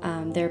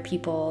 They're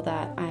people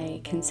that I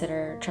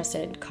consider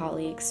trusted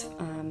colleagues,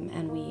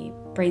 and we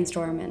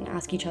brainstorm and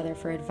ask each other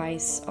for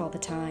advice all the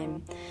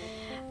time.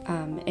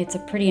 It's a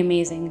pretty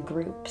amazing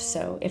group,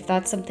 so if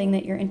that's something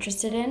that you're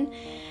interested in,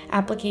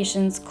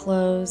 applications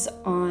close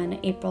on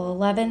April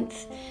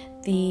 11th.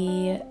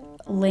 The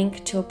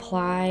link to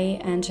apply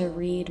and to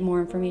read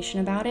more information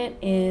about it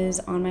is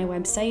on my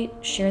website,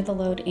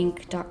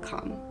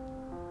 sharetheloadinc.com.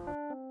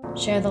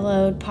 Share the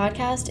Load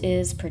podcast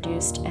is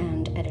produced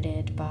and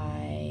edited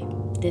by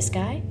this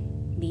guy,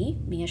 me,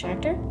 Mia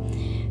Schachter.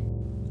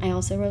 I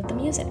also wrote the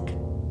music.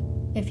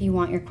 If you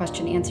want your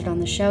question answered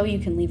on the show, you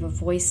can leave a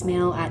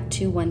voicemail at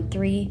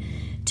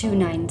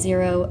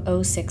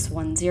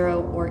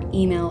 213-290-0610 or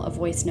email a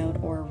voice note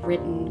or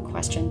written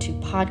question to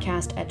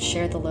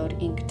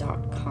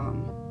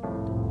podcast@sharetheloadinc.com.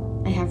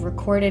 I have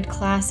recorded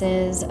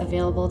classes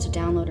available to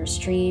download or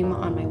stream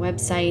on my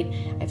website.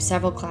 I have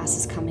several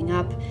classes coming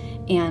up,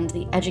 and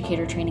the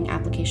educator training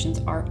applications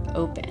are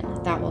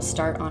open. That will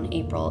start on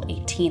April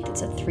 18th.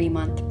 It's a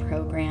 3-month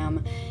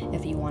program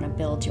if you want to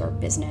build your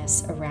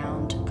business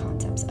around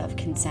concepts of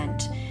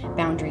consent,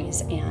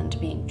 boundaries, and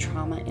being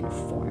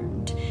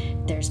trauma-informed.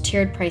 There's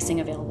tiered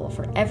pricing available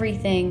for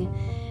everything,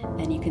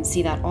 and you can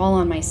see that all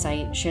on my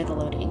site,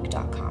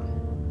 sharetheloadinc.com.